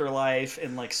the afterlife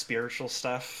and spiritual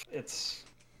stuff. It's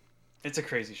a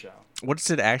crazy show. What's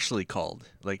it actually called?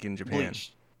 In Japan?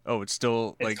 Bleach. Oh, it's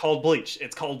still It's called Bleach.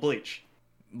 It's called Bleach.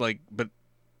 But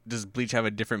does Bleach have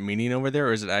a different meaning over there,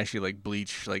 or is it actually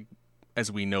Bleach,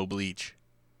 as we know Bleach?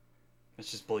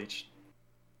 It's just Bleach.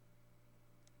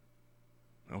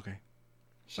 Okay.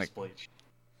 It's just Bleach.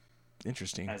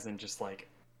 Interesting. As in just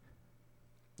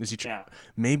Is he yeah.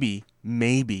 Maybe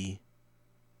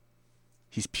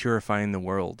he's purifying the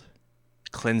world,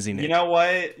 cleansing it. You know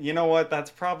what? That's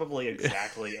probably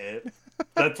exactly it.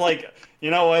 That's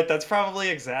That's probably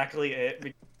exactly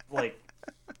it.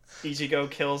 Ichigo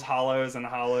kills Hollows, and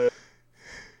Hollow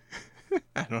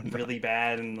I don't know. really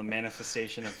bad, and the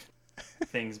manifestation of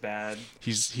things bad.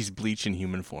 He's Bleach in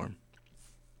human form.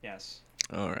 Yes.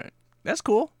 All right, that's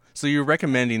cool. So you're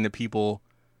recommending that people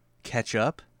catch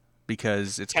up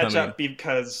because it's coming. Catch up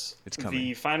because it's coming.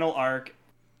 The final arc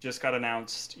just got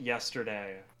announced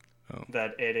yesterday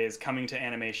that it is coming to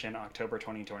animation October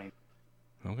 2020.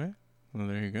 Okay, well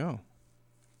there you go.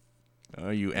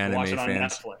 You anime fans. Watch it on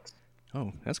Netflix.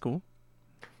 Oh, that's cool.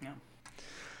 Yeah.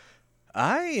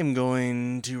 I am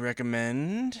going to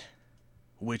recommend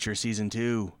Witcher Season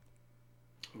 2.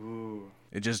 Ooh.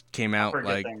 It just came out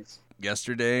things.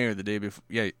 Yesterday or the day before.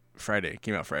 Yeah, Friday. It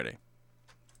came out Friday.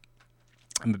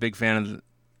 I'm a big fan of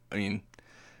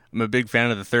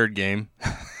the third game.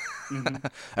 Mm-hmm.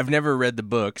 I've never read the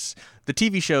books. The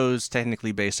TV show's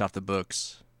technically based off the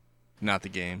books, not the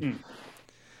game.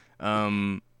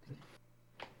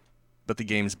 But the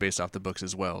game's based off the books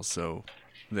as well. So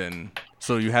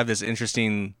you have this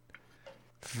interesting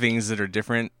things that are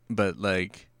different, but I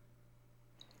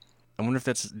wonder if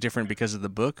that's different because of the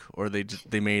book or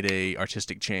they made a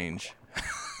artistic change.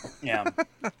 Yeah.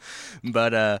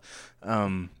 But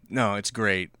no, it's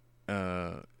great.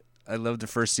 I love the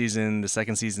first season. The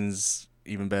second season's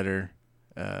even better.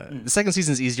 The second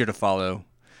season's easier to follow.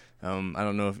 I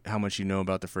don't know how much you know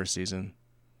about the first season,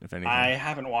 if anything. I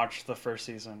haven't watched the first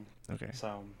season. Okay.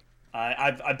 So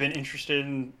I've been interested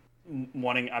in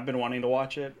I've been wanting to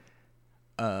watch it.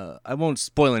 I won't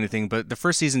spoil anything, but the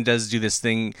first season does do this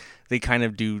thing. They kind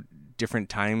of do different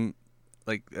time,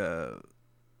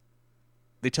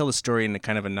 they tell the story in a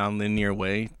kind of a non-linear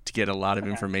way to get a lot of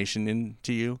information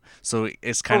into you. So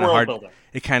it's kind of hard. Building.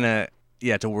 It kind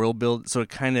of to world build. So it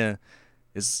kind of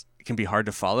it can be hard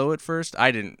to follow at first.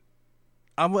 I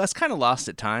was kind of lost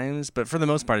at times, but for the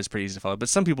most part, it's pretty easy to follow. But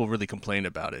some people really complain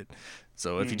about it.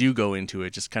 So if you do go into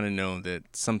it, just kind of know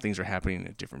that some things are happening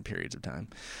at different periods of time.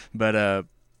 But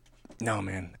no,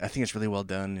 man, I think it's really well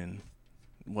done and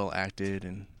well acted,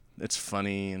 and it's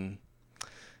funny, and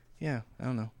yeah, I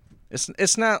don't know.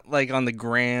 It's not like on the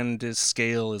grandest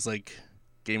scale as like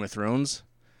Game of Thrones,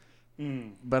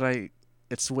 but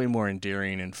it's way more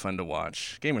endearing and fun to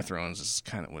watch. Game of Thrones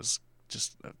was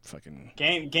just a fucking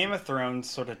Game of Thrones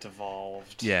sort of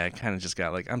devolved. Yeah, it kind of just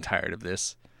got like, I'm tired of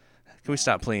this. Can we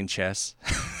stop playing chess?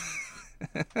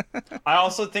 I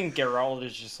also think Geralt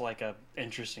is just like a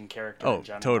interesting character. Oh, in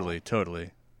general. totally.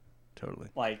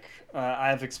 Like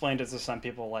I've explained it to some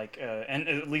people, like, and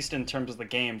at least in terms of the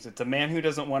games, it's a man who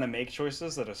doesn't want to make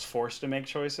choices that is forced to make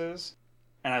choices,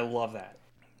 and I love that.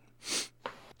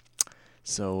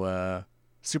 So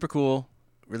super cool.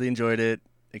 Really enjoyed it.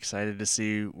 Excited to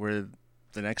see where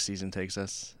the next season takes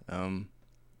us.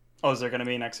 Oh, is there going to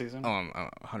be next season? Oh, I'm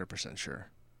 100% sure.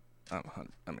 I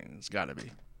mean, it's got to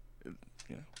be.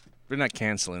 You know, we're not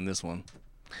canceling this one.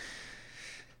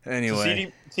 Anyway,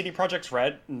 so CD Projekt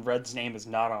Red's name is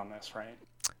not on this, right?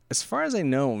 As far as I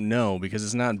know, no, because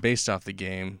it's not based off the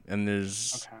game, and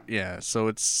there's so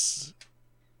it's,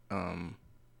 no,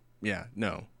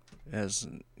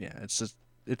 it's just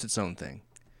it's its own thing.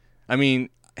 I mean,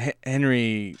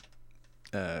 Henry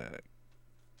Cavill,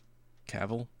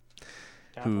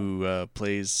 who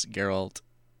plays Geralt,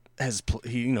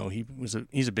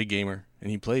 he's a big gamer, and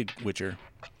he played Witcher.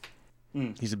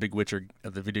 He's a big Witcher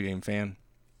of the video game fan.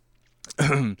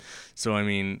 So I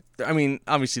mean,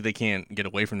 obviously they can't get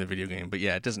away from the video game, but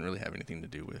yeah, it doesn't really have anything to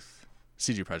do with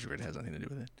CG Projekt Red. Has nothing to do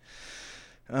with it.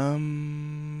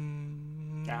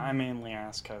 Yeah, I mainly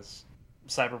ask because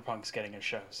Cyberpunk's getting a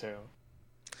show, so.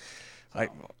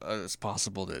 It's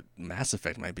possible that Mass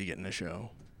Effect might be getting a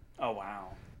show. Oh wow.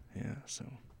 Yeah, so.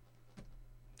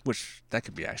 Which that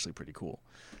could be actually pretty cool.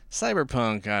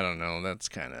 Cyberpunk, I don't know. That's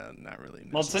kind of not really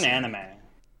necessary. Well, it's an anime.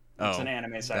 It's an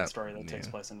anime side that, story that takes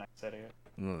place in Night City.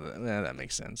 Well, that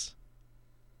makes sense.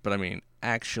 But I mean,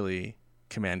 actually,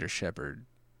 Commander Shepard,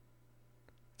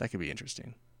 that could be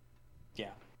interesting. Yeah.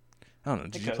 I don't know.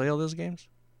 Did you play all those games?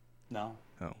 No.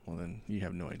 Oh, well then you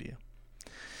have no idea.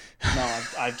 No,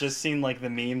 I've just seen like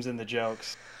the memes and the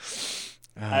jokes.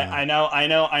 I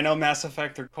know Mass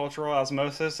Effect through cultural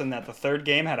osmosis, and that the third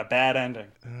game had a bad ending.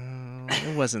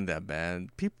 It wasn't that bad.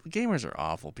 Gamers are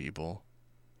awful people.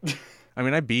 I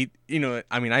mean, I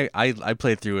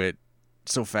played through it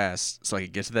so fast so I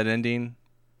could get to that ending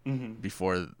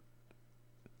before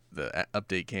the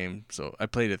update came. So I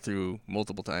played it through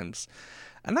multiple times,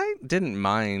 and I didn't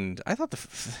mind. I thought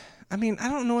I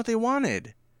don't know what they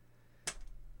wanted.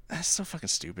 That's so fucking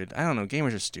stupid. I don't know.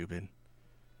 Gamers are stupid.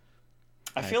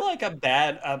 I feel like a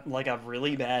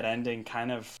really bad ending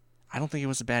kind of. I don't think it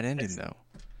was a bad ending though.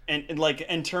 And like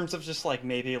in terms of just like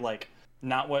maybe like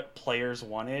not what players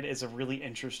wanted is a really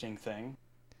interesting thing.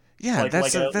 Yeah,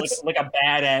 that's like a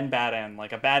bad end,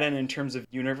 like a bad end in terms of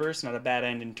universe, not a bad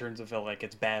end in terms of like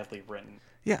it's badly written.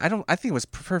 Yeah, I think it was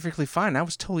perfectly fine. I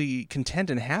was totally content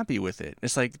and happy with it.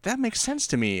 It's like that makes sense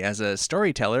to me as a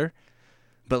storyteller,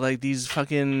 but like these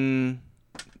fucking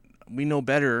we know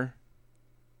better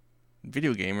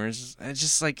video gamers, it's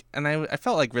just like, and I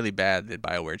felt like really bad that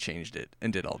BioWare changed it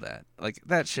and did all that. Like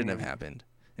that shouldn't have happened,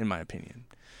 in my opinion.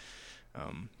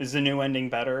 Is the new ending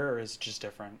better, or is it just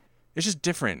different? It's just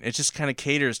different. It just kind of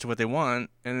caters to what they want,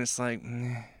 and it's like,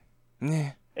 nah.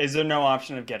 Is there no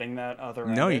option of getting that other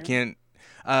ending? No, you can't.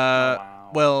 Wow.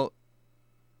 Well,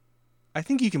 I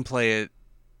think you can play it.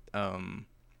 I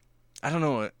don't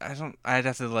know. I'd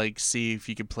have to like see if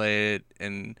you could play it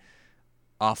and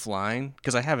offline,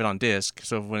 because I have it on disc.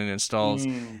 So when it installs,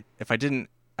 if I didn't,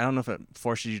 I don't know if it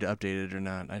forces you to update it or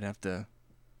not. I'd have to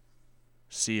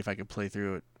see if I could play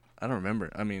through it. I don't remember.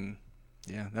 I mean,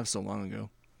 yeah, that was so long ago.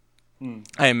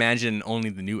 I imagine only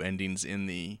the new endings in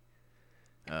the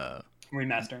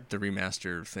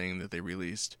remaster thing that they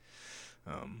released.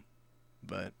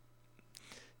 But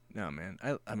no, man.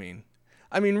 I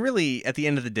mean, really, at the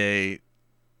end of the day,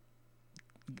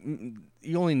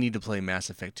 you only need to play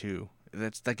Mass Effect 2.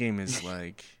 That game is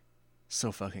like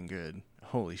so fucking good.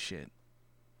 Holy shit.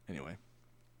 Anyway.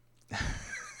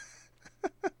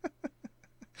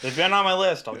 They've been on my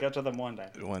list. I'll get to them one day.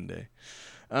 One day.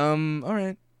 All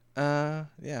right.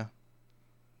 Yeah.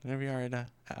 There we are at an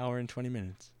hour and 20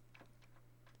 minutes.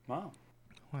 Wow.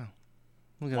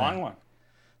 Look at Long that. one.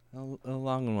 A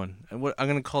long one. I'm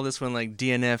gonna call this one like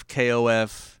DNF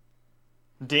KOF.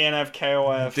 DNF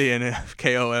KOF. DNF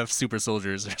KOF Super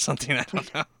Soldiers or something. I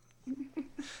don't know.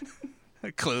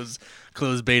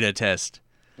 Close beta test.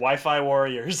 Wi-Fi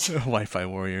Warriors. Wi-Fi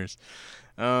Warriors.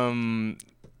 All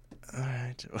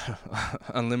right.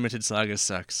 Unlimited Saga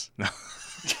sucks. No.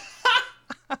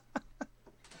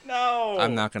 No.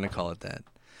 I'm not gonna call it that.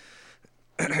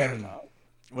 You better not.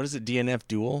 What is it? DNF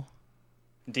Duel?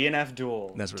 DNF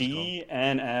Duel. That's what it's called.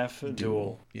 DNF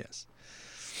Duel. Yes.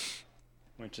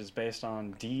 Which is based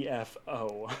on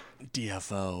DFO.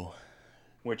 DFO.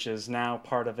 Which is now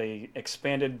part of a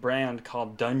expanded brand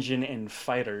called Dungeon and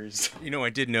Fighters. You know, I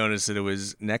did notice that it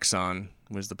was Nexon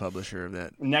was the publisher of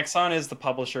that. Nexon is the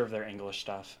publisher of their English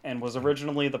stuff and was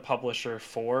originally the publisher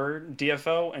for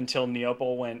DFO until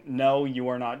Neopol went, no, you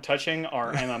are not touching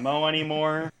our MMO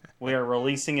anymore. We are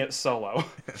releasing it solo.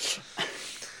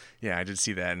 Yeah, I did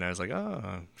see that, and I was like, oh,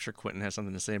 I'm sure Quentin has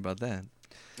something to say about that.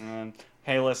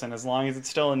 Hey, listen, as long as it's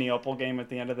still a Neopol game at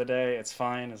the end of the day, it's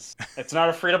fine. It's not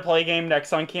a free-to-play game.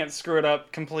 Nexon can't screw it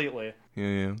up completely.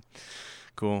 Yeah.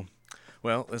 Cool.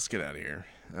 Well, let's get out of here.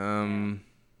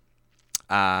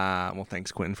 Well,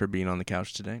 thanks, Quentin, for being on the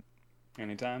couch today.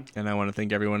 Anytime. And I want to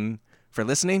thank everyone for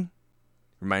listening.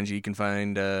 Remind you can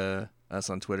find us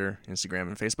on Twitter, Instagram,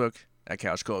 and Facebook at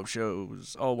Couch Co-op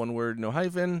Shows. All one word, no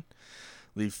hyphen.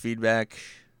 Leave feedback.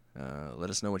 Let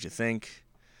us know what you think.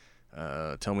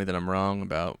 Tell me that I'm wrong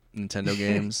about Nintendo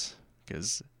games,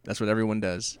 because that's what everyone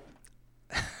does.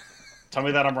 Tell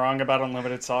me that I'm wrong about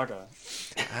Unlimited Saga.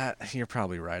 You're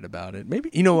probably right about it. Maybe,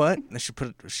 you know what? I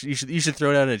should you should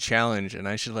throw it out a challenge, and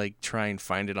I should like try and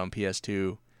find it on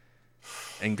PS2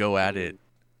 and go at it.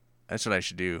 That's what I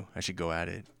should do. I should go at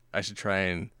it. I should try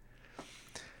and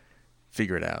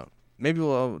figure it out. Maybe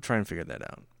I'll try and figure that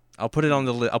out. I'll put it on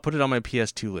I'll put it on my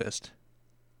PS2 list.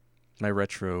 My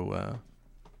retro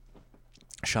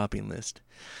shopping list.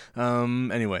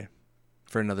 Anyway,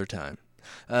 for another time.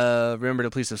 Remember to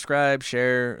please subscribe,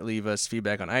 share, leave us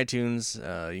feedback on iTunes.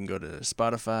 You can go to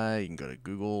Spotify, you can go to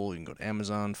Google, you can go to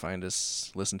Amazon, find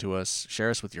us, listen to us, share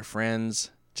us with your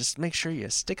friends. Just make sure you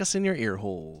stick us in your ear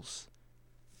holes.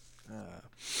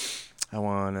 I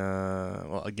want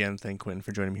to, again, thank Quentin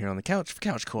for joining me here on the couch. For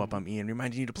Couch Co-op, I'm Ian,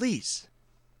 reminding you to please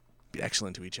be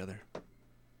excellent to each other.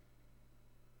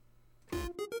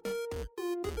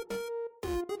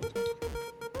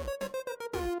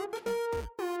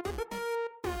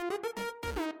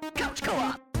 Couch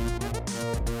Co-op.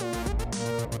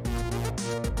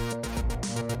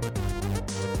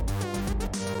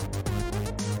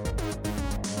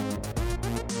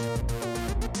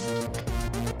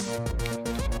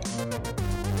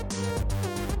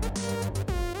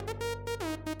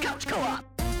 Couch Co-op.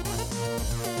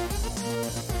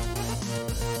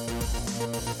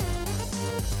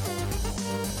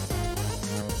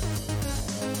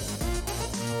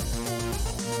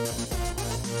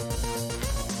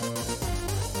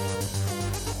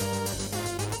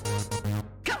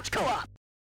 Couch Co-op.